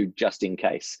otherwise do, just in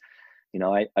case.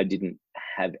 I didn't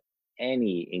have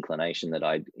any inclination that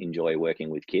I'd enjoy working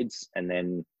with kids, and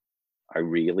then I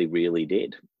really, really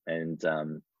did. And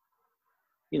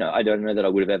I don't know that I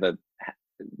would have ever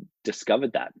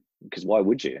discovered that, because why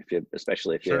would you,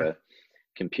 especially if you're a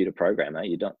computer programmer?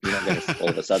 You're not going to all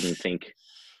of a sudden think,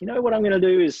 what I'm going to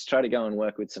do is try to go and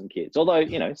work with some kids, although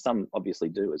some obviously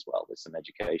do as well. There's some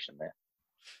education there.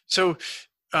 So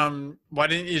why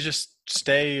didn't you just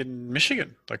stay in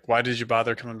Michigan? Like, why did you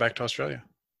bother coming back to Australia?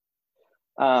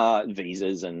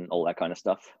 Visas and all that kind of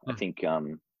stuff. I think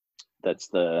that's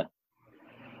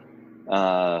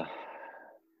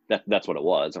that's what it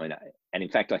was. I mean, and in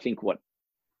fact, I think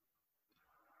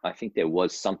there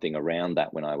was something around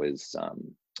that when I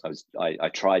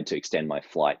tried to extend my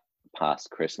flight past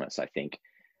Christmas, I think,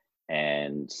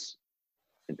 and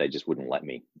they just wouldn't let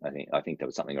me. I think there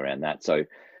was something around that. So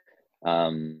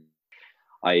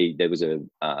there was a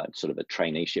sort of a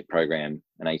traineeship program,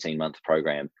 an 18-month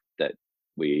program that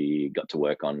we got to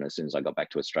work on as soon as I got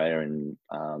back to Australia. And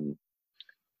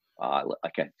I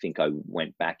think I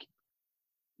went back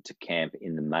to camp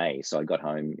in the May. So I got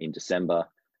home in December.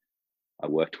 I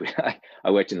worked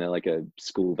in a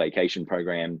school vacation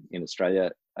program in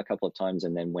Australia a couple of times,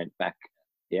 and then went back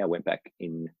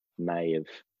in May of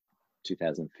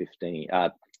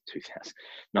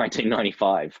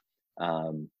 1995.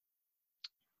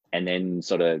 And then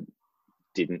sort of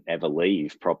didn't ever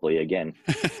leave properly again.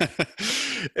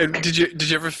 And did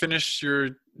you ever finish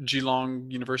your Geelong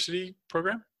University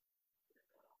program?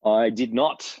 I did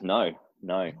not. No.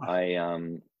 Wow.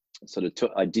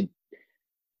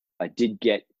 I did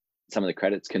get some of the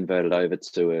credits converted over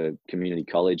to a community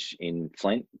college in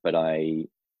Flint, but I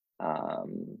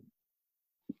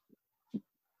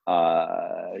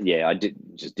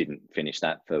didn't finish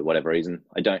that for whatever reason.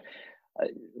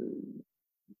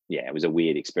 It was a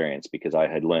weird experience, because I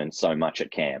had learned so much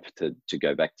at camp to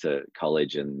go back to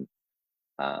college, and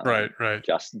right.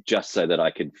 Just so that I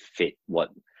could fit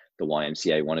what the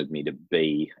YMCA wanted me to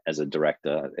be as a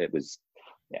director. It was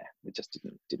yeah, it just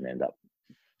didn't end up.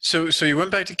 So you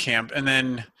went back to camp, and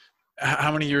then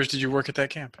how many years did you work at that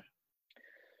camp?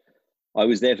 I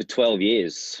was there for 12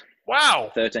 years,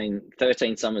 Wow. 13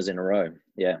 summers in a row.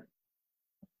 Yeah.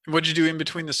 What'd you do in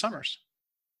between the summers?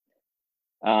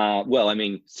 Well, I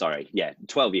mean, sorry. Yeah.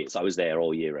 12 years. I was there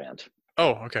all year round.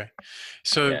 Oh, okay.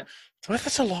 So Yeah. well,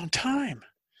 that's a long time.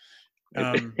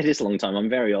 It is a long time. I'm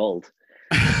very old.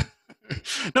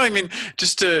 No, I mean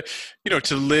just to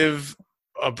to live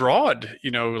abroad,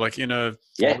 like in a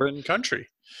Yeah. foreign country,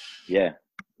 Yeah.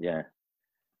 Yeah.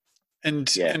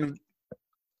 and Yeah.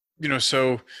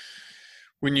 so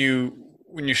when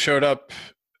you showed up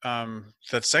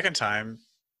that second time,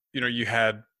 you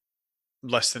had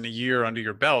less than a year under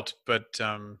your belt, but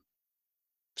so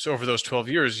over those 12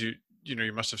 years,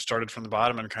 you must have started from the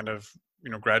bottom and kind of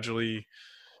gradually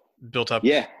built up.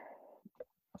 Yeah.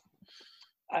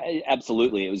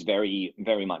 Absolutely. It was very,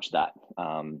 very much that.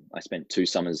 I spent 2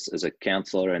 summers as a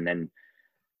counselor, and then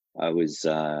I was,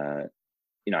 I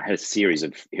had a series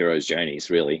of hero's journeys,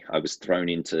 really. I was thrown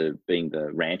into being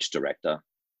the ranch director,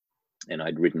 and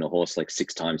I'd ridden a horse like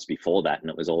 6 times before that, and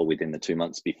it was all within the 2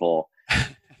 months before.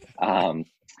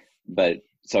 But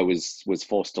so I was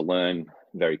forced to learn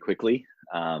very quickly.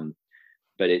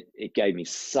 But it gave me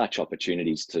such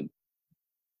opportunities to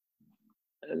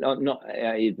I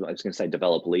was going to say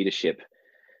develop leadership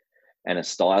and a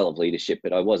style of leadership,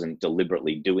 but I wasn't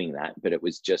deliberately doing that. But it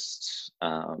was just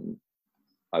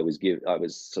I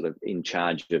was sort of in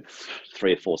charge of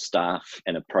 3 or 4 staff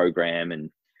and a program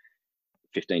and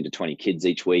 15 to 20 kids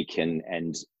each week,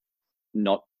 and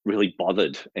not really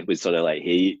bothered. It was sort of like,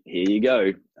 here you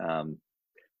go.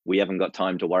 We haven't got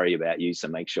time to worry about you, so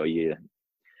make sure you're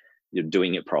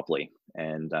doing it properly.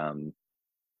 And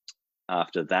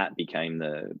after that, became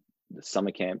the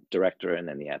summer camp director, and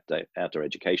then the outdoor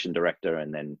education director,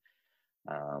 and then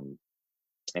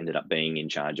ended up being in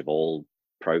charge of all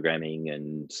programming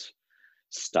and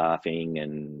staffing.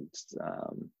 And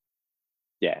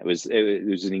yeah, it was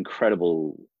an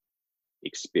incredible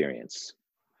experience.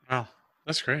 Wow,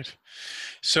 that's great.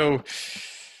 So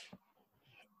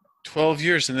 12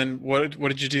 years, and then what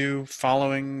did you do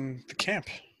following the camp?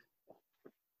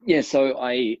 Yeah, so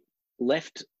I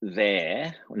left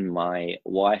there when my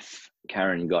wife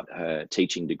Karen got her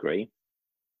teaching degree,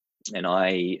 and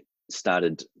I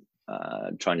started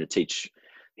trying to teach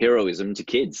heroism to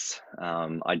kids.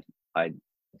 I'd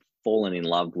fallen in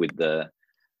love with the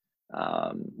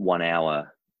 1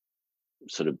 hour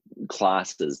sort of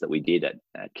classes that we did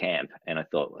at camp, and I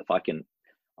thought, if I can,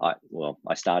 I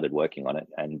started working on it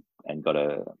and got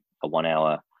a 1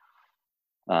 hour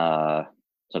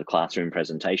sort of classroom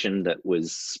presentation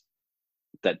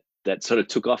that sort of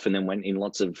took off, and then went in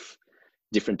lots of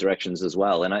different directions as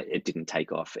well. And it didn't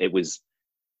take off. It was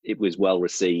well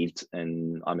received,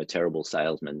 and I'm a terrible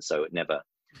salesman, so it never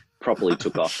properly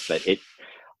took off. But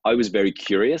I was very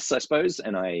curious, I suppose,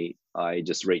 and I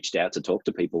just reached out to talk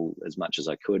to people as much as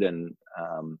I could, and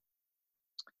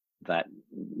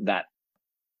that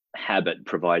habit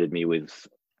provided me with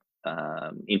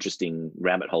interesting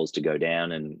rabbit holes to go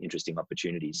down and interesting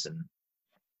opportunities. And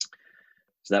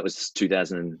so that was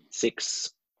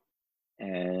 2006,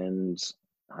 and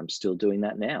I'm still doing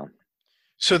that now.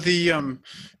 So the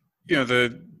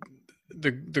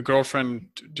the girlfriend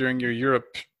during your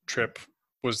Europe trip,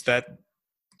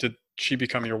 did she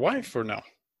become your wife or no?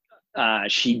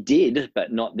 She did,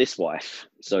 but not this wife.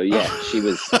 So yeah, she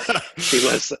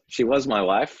was my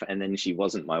wife, and then she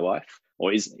wasn't my wife,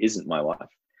 or isn't my wife.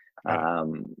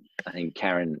 Right. I think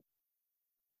Karen,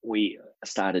 we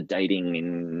started dating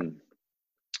in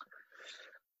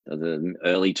the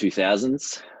early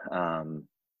 2000s.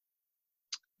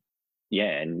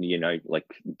 Yeah, and like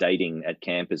dating at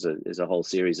camp is a whole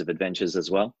series of adventures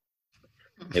as well.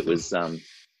 It was I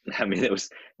mean, it was,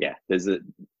 yeah, there's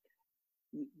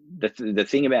the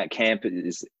thing about camp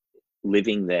is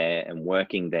living there and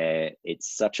working there.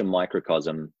 It's such a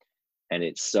microcosm, and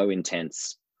it's so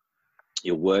intense.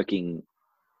 You're working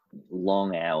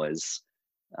long hours,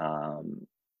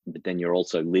 but then you're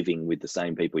also living with the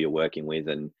same people you're working with,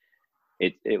 and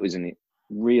it was a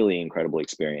really incredible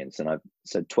experience. And I've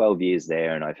 12 years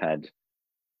there, and I've had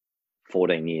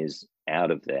 14 years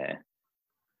out of there.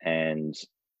 And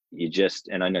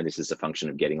and I know this is a function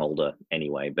of getting older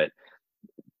anyway, but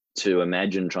to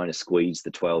imagine trying to squeeze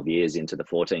the 12 years into the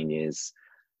 14 years,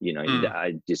 you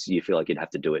feel like you'd have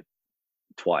to do it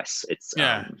twice. It's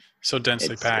so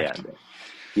densely packed.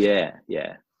 Yeah.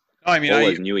 I mean, all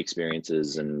those new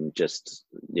experiences, and just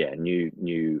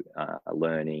new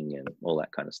learning and all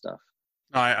that kind of stuff.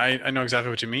 I know exactly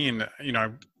what you mean. I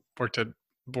worked at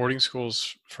boarding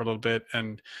schools for a little bit,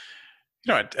 and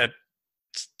at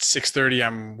 6:30,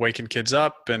 I'm waking kids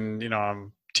up, and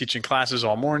I'm teaching classes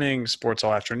all morning, sports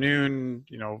all afternoon.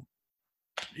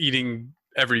 Eating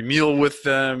every meal with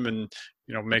them, and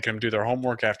making them do their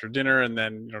homework after dinner, and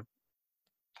then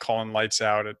calling lights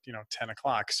out at 10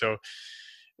 o'clock. So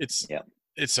it's Yeah.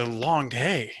 it's a long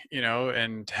day,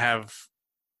 and have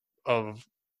of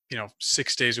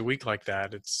 6 days a week like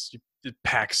that, it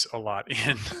packs a lot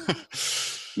in.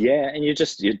 Yeah, and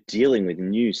you're dealing with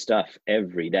new stuff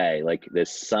every day. Like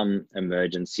there's some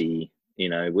emergency,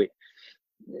 you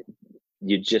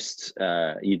just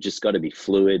got to be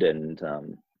fluid, and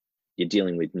you're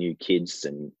dealing with new kids,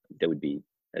 and there would be,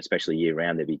 especially year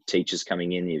round, there'd be teachers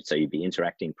coming in, so you'd be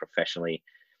interacting professionally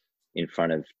in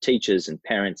front of teachers and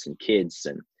parents and kids,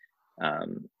 and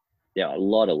a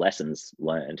lot of lessons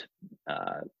learned,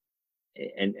 and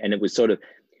it was sort of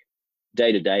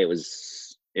day to day. It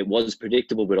was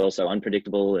predictable, but also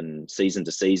unpredictable, and season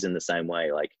to season the same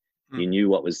way. Like Mm. you knew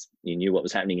what was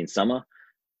happening in summer,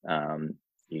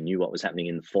 you knew what was happening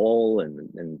in the fall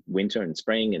and winter and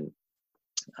spring, and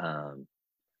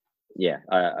yeah,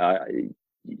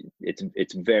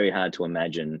 it's very hard to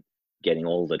imagine getting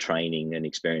all the training and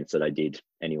experience that I did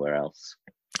anywhere else.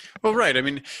 Well, right. I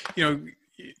mean,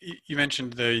 you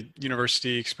mentioned the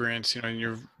university experience, and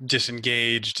you're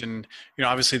disengaged, and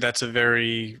obviously that's a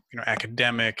very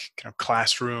academic kind of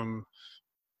classroom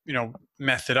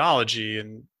methodology,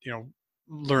 and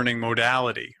learning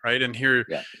modality, right? And here,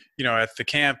 Yeah, at the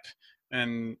camp,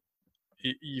 and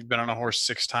you've been on a horse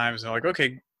 6 times, and they're like,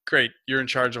 okay, great, you're in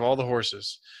charge of all the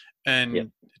horses, yeah,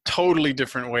 and totally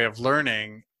different way of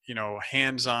learning,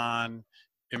 hands-on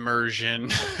immersion,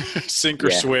 sink or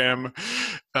yeah, swim,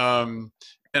 and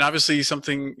obviously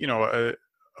something, a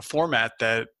format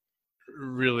that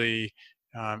really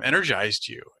energized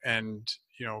you, and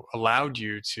allowed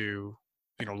you to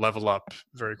level up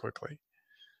very quickly.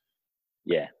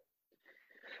 yeah,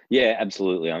 yeah.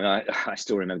 Absolutely. I mean, I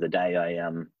still remember the day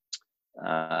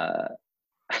uh,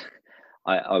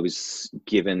 I was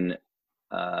given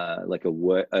like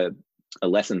a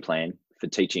lesson plan for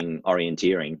teaching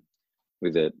orienteering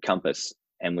with a compass,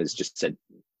 and they just said,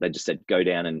 go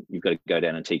down, and you've got to go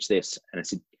down and teach this. And I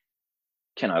said,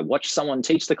 can I watch someone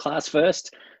teach the class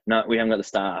first? No, we haven't got the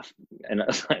staff. And I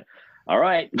was like, all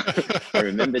right. I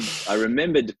remembered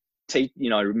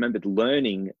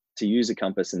learning to use a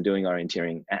compass and doing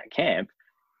orienteering at camp.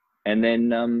 And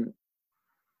then,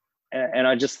 and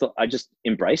I just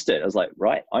embraced it. I was like,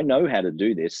 right, I know how to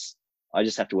do this. I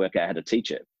just have to work out how to teach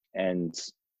it. And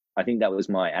I think that was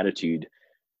my attitude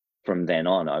from then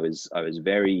on. I was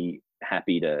very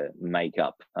happy to make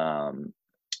up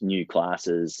new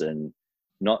classes and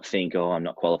not think, oh, I'm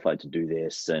not qualified to do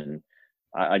this. And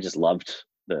I just loved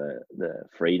the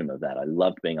freedom of that. I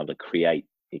loved being able to create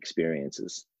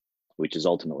experiences, which is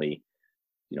ultimately,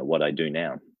 what I do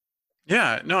now.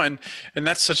 Yeah, no, and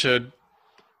that's such a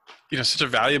such a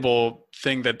valuable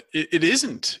thing that it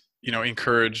isn't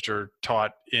encouraged or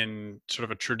taught in sort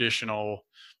of a traditional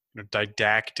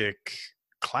didactic Yeah,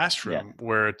 classroom,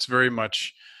 where it's very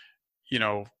much you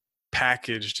know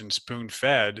packaged and spoon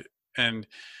fed, and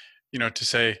to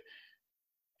say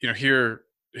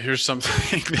here's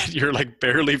something that you're like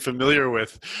barely familiar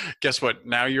with. Guess what,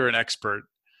 now you're an expert.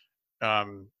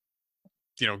 um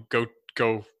go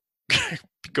go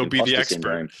go be the imposter expert.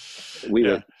 syndrome. We Yeah.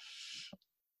 were,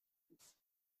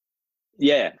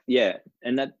 yeah, yeah,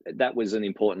 and that was an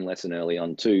important lesson early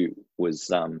on too.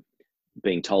 Was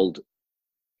being told,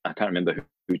 I can't remember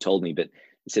who told me, but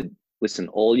he said, listen,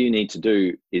 all you need to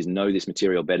do is know this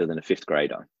material better than a fifth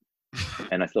grader.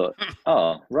 And I thought,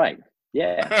 oh, right.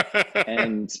 Yeah.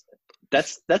 And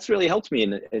that's really helped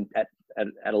me at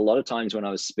a lot of times when I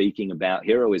was speaking about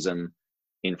heroism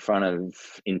in front of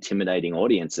intimidating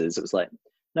audiences. It was like,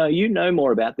 no, you know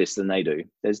more about this than they do.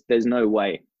 There's no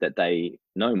way that they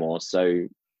know more. So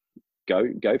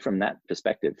go from that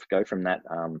perspective, go from that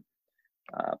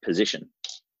position.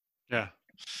 Yeah.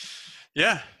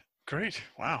 Yeah. Great.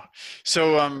 Wow.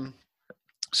 So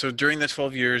so during the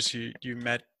 12 years, you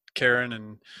met Karen,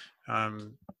 and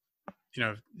um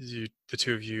the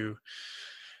two of you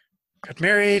got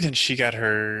married, and she got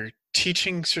her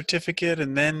teaching certificate,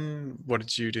 and then what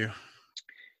did you do?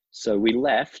 So we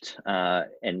left,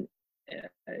 and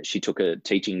she took a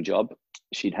teaching job.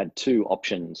 She'd had two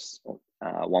options.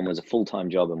 One was a full-time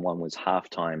job, and one was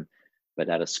half-time, but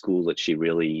at a school that she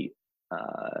really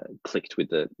clicked with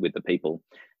the people.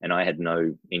 And I had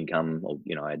no income, or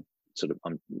I had sort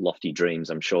of lofty dreams,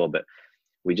 I'm sure, but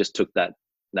we just took that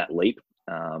leap.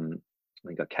 I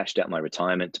think I cashed out my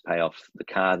retirement to pay off the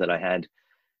car that I had,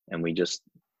 and we just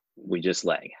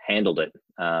like handled it.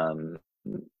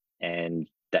 And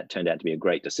turned out to be a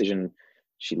great decision.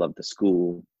 She loved the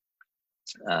school.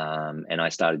 And I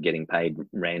started getting paid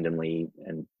randomly,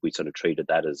 and we sort of treated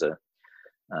that as a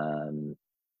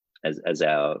as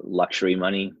our luxury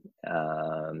money.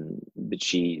 But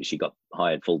she got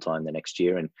hired full time the next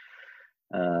year, and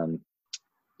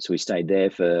so we stayed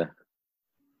there for,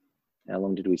 how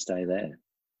long did we stay there?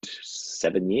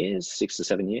 7 years, 6 to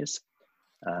 7 years.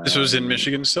 This was in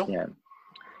Michigan still?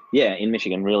 Yeah, in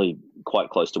Michigan, really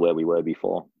quite close to where we were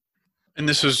before. And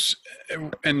this was,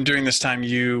 and during this time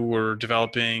you were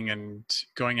developing and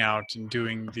going out and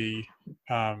doing the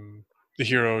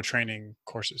hero training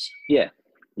courses. Yeah.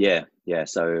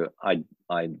 So I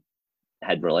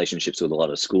had relationships with a lot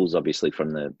of schools, obviously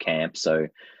from the camp. So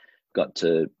got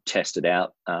to test it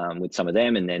out with some of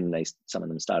them, and then some of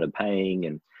them started paying.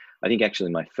 And I think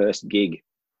actually my first gig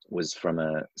was from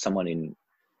someone in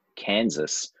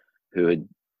Kansas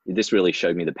this really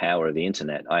showed me the power of the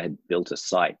internet. I had built a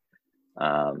site,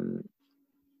 I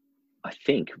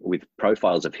think, with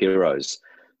profiles of heroes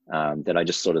that I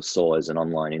just sort of saw as an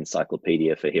online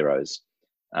encyclopedia for heroes.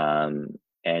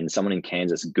 And someone in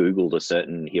Kansas Googled a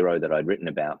certain hero that I'd written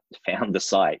about, found the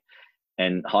site,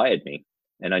 and hired me.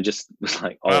 And I just was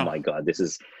like, oh my God, this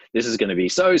is going to be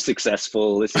so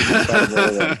successful. This is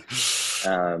incredible.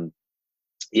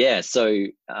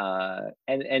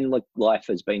 And, and look, life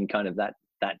has been kind of that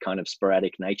kind of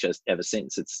sporadic nature ever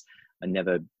since. I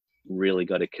never really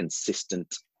got a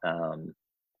consistent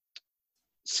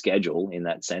schedule in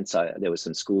that sense. There were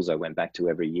some schools I went back to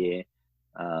every year,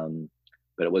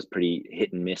 but it was pretty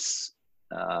hit and miss.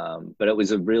 But it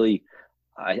was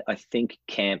I think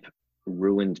camp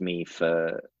ruined me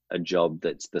for a job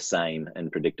that's the same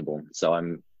and predictable. So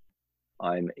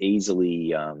I'm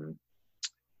easily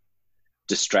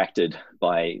distracted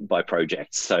by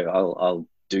projects. So I'll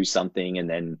do something, and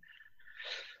then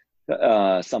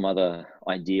some other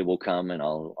idea will come, and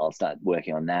I'll start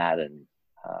working on that. And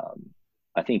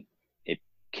I think it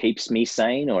keeps me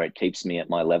sane, or it keeps me at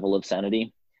my level of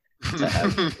sanity to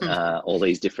have all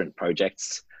these different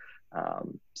projects.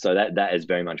 So that has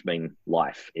very much been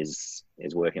life, is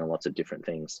working on lots of different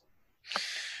things.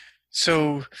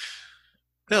 So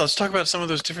yeah, let's talk about some of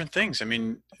those different things. I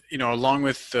mean, along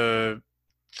with the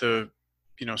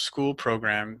school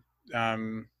program,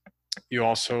 you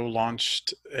also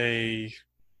launched a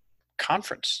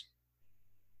conference.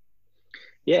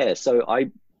 Yeah. So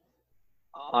I,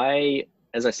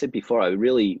 as I said before, I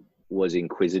really was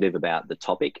inquisitive about the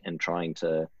topic and trying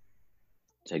to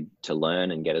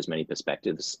learn and get as many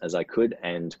perspectives as I could.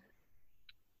 And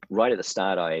right at the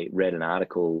start, I read an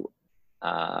article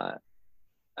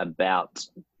about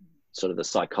sort of the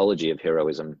psychology of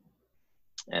heroism,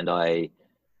 and I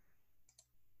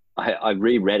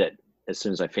reread it as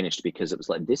soon as I finished, because it was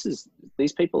like,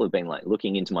 these people have been like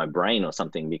looking into my brain or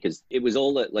something, because it was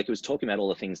it was talking about all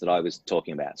the things that I was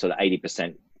talking about, sort of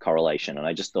 80% correlation. And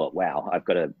I just thought, wow, I've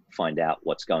got to find out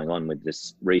what's going on with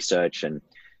this research. And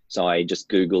so I just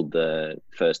Googled the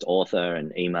first author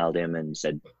and emailed him and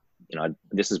said,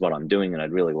 this is what I'm doing, and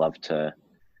I'd really love to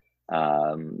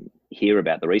hear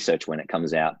about the research when it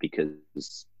comes out,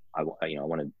 because I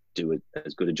want to do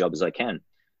as good a job as I can.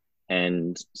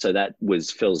 And so that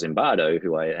was Phil Zimbardo,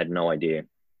 who I had no idea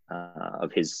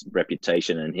of his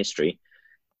reputation and history.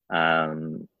 But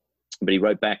he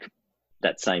wrote back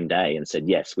that same day and said,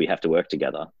 yes, we have to work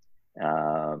together.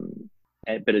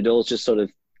 But it all just sort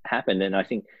of happened. And I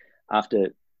think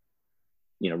after,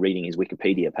 reading his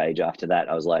Wikipedia page after that,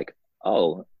 I was like,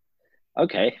 oh,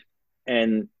 okay.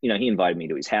 And, he invited me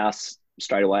to his house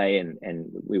straight away, and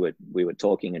we were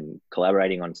talking and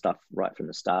collaborating on stuff right from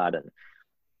the start. And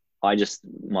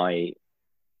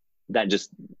that just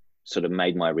sort of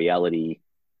made my reality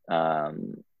a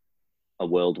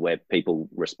world where people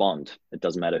respond. It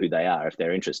doesn't matter who they are if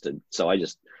they're interested. So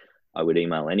I would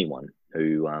email anyone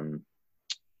who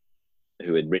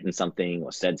had written something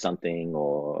or said something,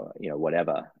 or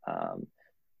whatever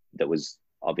that was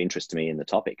of interest to me in the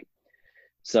topic.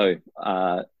 So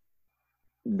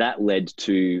that led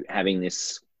to having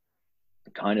this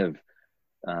kind of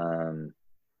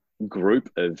group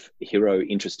of hero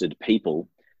interested people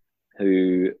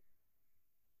who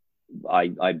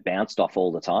I bounced off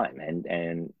all the time.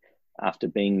 And after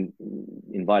being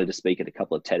invited to speak at a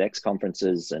couple of TEDx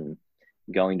conferences and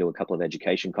going to a couple of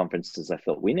education conferences, I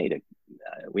thought we need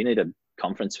a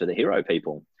conference for the hero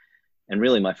people. And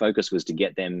really my focus was to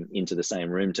get them into the same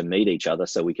room to meet each other,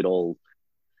 so we could all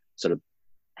sort of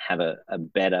have a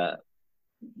better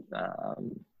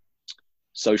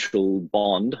social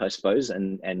bond, I suppose,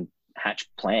 and hatch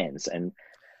plans. And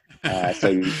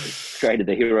So created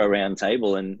the Hero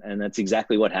Roundtable, and that's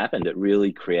exactly what happened. It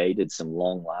really created some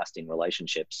long-lasting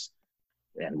relationships,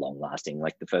 and long-lasting.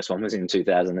 Like the first one was in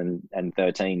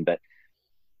 2013, but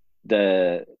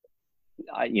those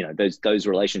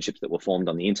relationships that were formed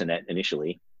on the internet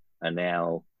initially are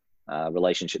now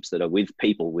relationships that are with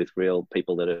real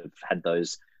people that have had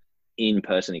those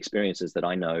in-person experiences that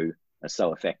I know are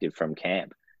so effective from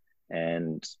camp.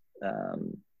 And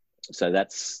so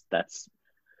that's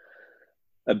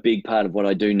a big part of what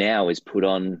I do now is put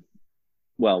on,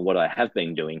 well, what I have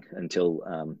been doing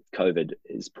until COVID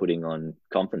is putting on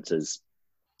conferences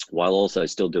while also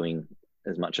still doing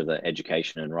as much of the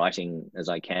education and writing as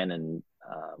I can, and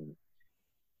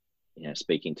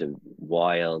speaking to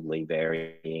wildly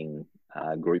varying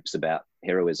groups about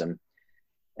heroism,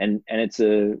 and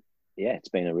it's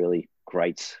been a really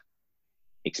great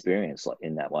experience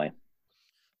in that way.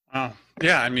 Oh,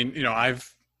 yeah. I mean,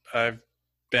 I've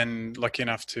been lucky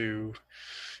enough to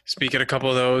speak at a couple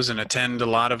of those and attend a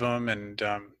lot of them, and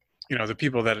the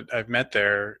people that I've met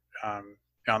there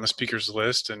on the speakers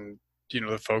list, and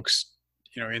the folks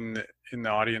in the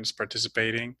audience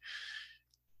participating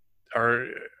are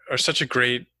such a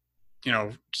great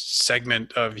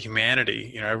segment of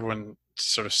humanity. Everyone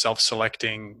sort of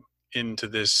self-selecting into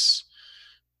this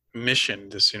mission,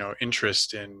 this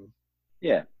interest in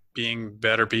being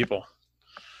better people.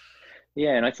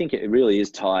 Yeah, and I think it really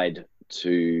is tied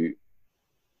to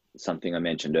something I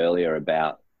mentioned earlier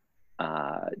about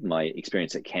my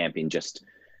experience at camp in just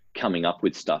coming up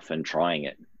with stuff and trying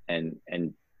it,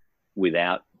 and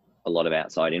without a lot of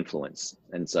outside influence.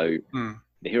 And so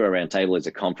the Hero Roundtable is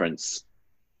a conference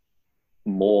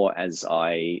more as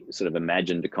I sort of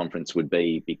imagined a conference would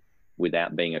be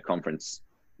without being a conference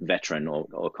veteran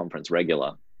or conference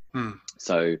regular.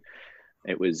 So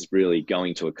it was really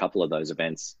going to a couple of those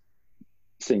events,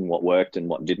 seeing what worked and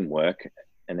what didn't work,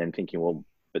 and then thinking, well,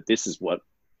 but this is what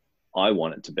I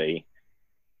want it to be,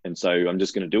 and so I'm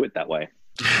just going to do it that way.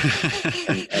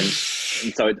 and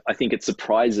so I think it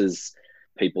surprises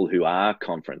people who are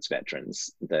conference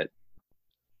veterans that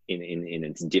in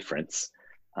its difference,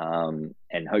 and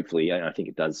hopefully I think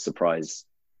it does surprise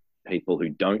people who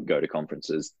don't go to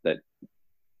conferences that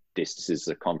this is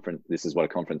what a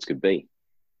conference could be.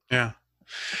 Yeah.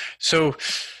 So,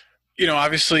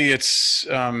 obviously it's,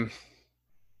 with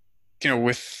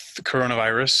the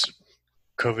coronavirus,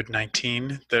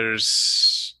 COVID-19,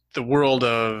 there's the world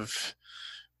of,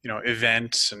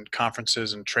 events and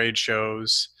conferences and trade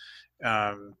shows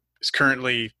is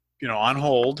currently, on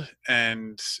hold,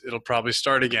 and it'll probably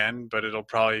start again, but it'll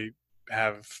probably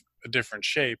have a different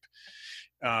shape.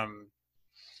 And,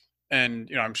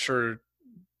 I'm sure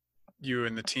you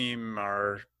and the team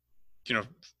are,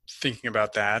 thinking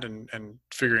about that and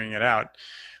figuring it out.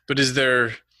 But is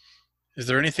there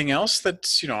anything else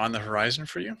that's, on the horizon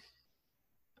for you?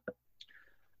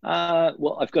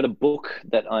 Well, I've got a book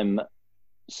that I'm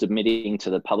submitting to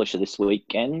the publisher this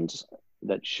weekend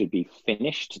that should be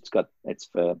finished. It's for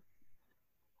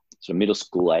sort of middle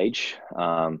school age,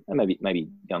 and maybe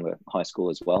younger, high school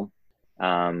as well.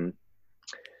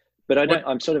 But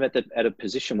I'm sort of at a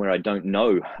position where I don't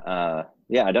know. I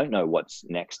don't know what's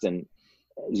next. And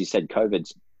as you said,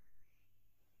 COVID's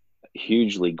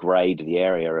hugely grayed the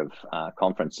area of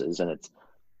conferences, and it's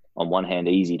on one hand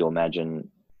easy to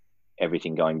imagine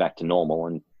everything going back to normal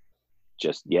and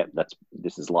just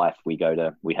this is life. We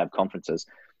have conferences,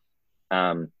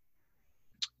 but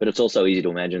it's also easy to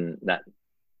imagine that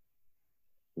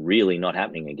really not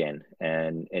happening again,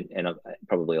 and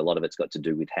probably a lot of it's got to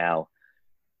do with how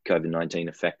COVID-19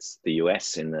 affects the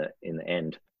US in the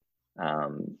end.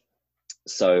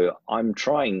 So I'm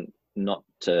trying not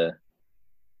to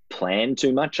plan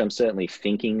too much. I'm certainly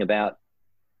thinking about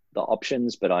the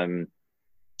options, but I'm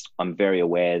very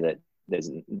aware that there's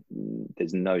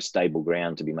no stable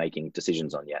ground to be making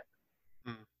decisions on yet.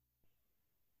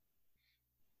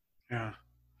 Yeah.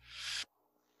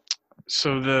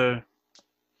 So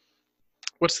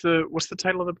what's the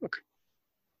title of the book?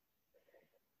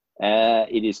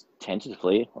 It is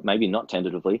maybe not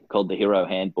tentatively, called The Hero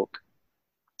Handbook.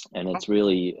 And it's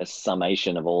really a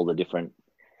summation of all the different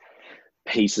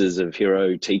pieces of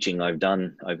hero teaching I've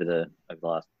done over the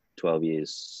last 12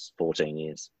 years, 14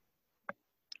 years.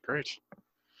 Great.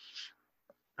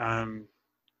 And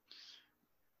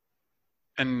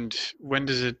when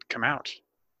does it come out?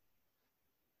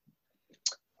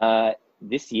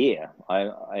 This year.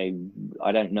 I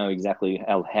don't know exactly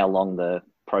how long the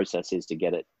process is to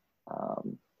get it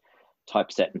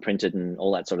typeset and printed and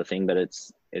all that sort of thing, but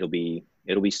it'll be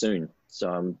soon.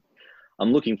 So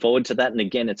I'm looking forward to that. And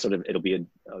again, it'll be a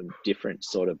different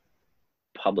sort of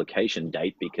publication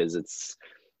date because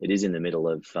it is in the middle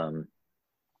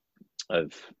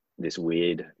of this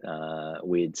weird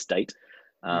state.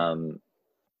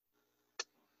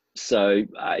 So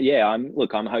yeah,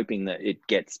 I'm hoping that it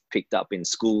gets picked up in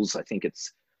schools. I think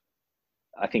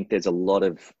there's a lot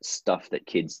of stuff that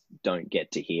kids don't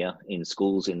get to hear in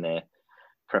schools in their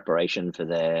preparation for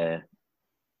their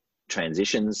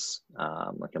transitions.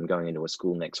 Like I'm going into a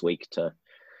school next week to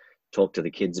talk to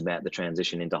the kids about the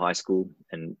transition into high school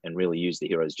and really use the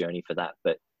hero's journey for that.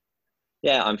 But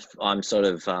yeah, I'm sort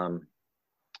of,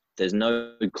 there's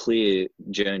no clear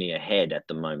journey ahead at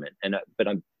the moment. But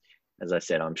as I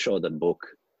said, I'm sure the book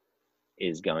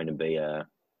is going to be a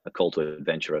call to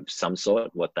adventure of some sort.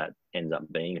 What that ends up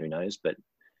being, who knows? But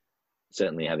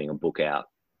certainly having a book out,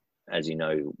 as you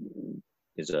know,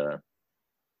 is a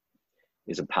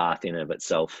path in and of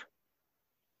itself.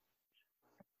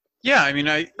 Yeah, I mean,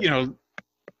 I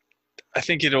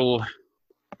think it'll,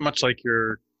 much like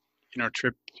your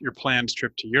planned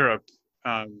trip to Europe,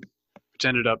 which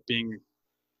ended up being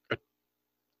a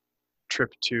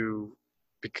trip to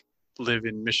live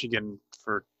in Michigan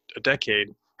for a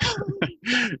decade.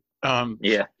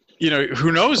 Yeah.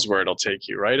 Who knows where it'll take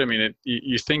you, right? I mean,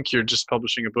 you think you're just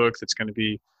publishing a book that's going to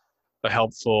be a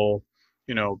helpful,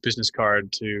 business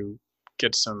card to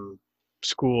get some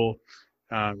school,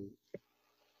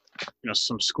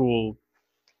 some school,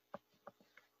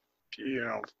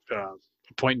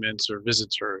 appointments or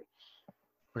visits, or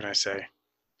what can I say?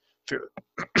 Let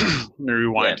me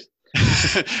rewind.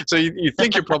 Yeah. So you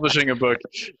think you're publishing a book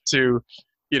to,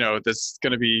 that's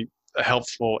going to be a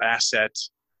helpful asset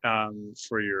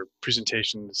for your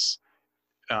presentations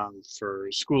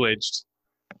for school-aged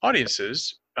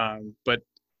audiences, but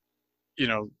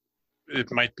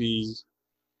it might be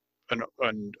a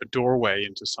doorway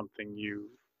into something you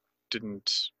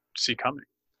didn't see coming.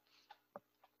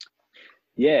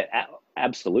 Yeah,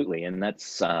 absolutely, and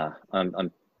that's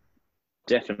I'm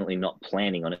definitely not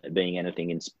planning on it being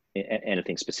anything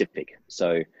specific.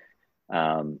 So,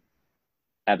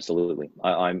 absolutely,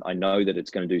 I know that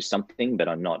it's going to do something, but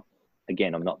I'm not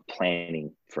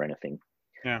planning for anything.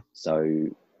 Yeah. So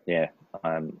yeah,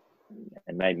 and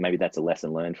maybe that's a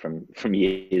lesson learned from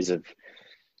years of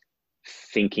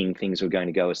thinking things were going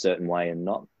to go a certain way and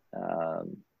not.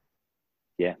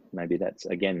 Yeah, maybe that's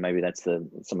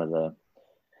some of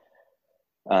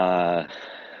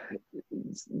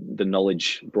the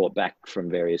knowledge brought back from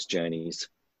various journeys.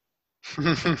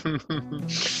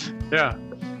 Yeah,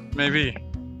 maybe,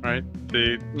 right?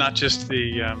 Not just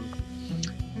the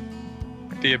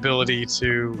ability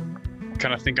to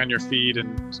kind of think on your feet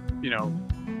and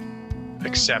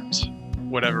accept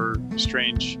whatever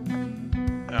strange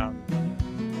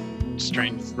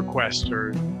request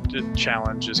or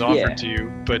challenge is offered to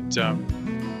you, but to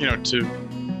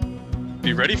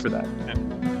be ready for that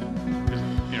and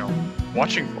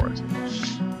watching for it.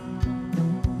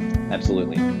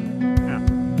 Absolutely. Yeah.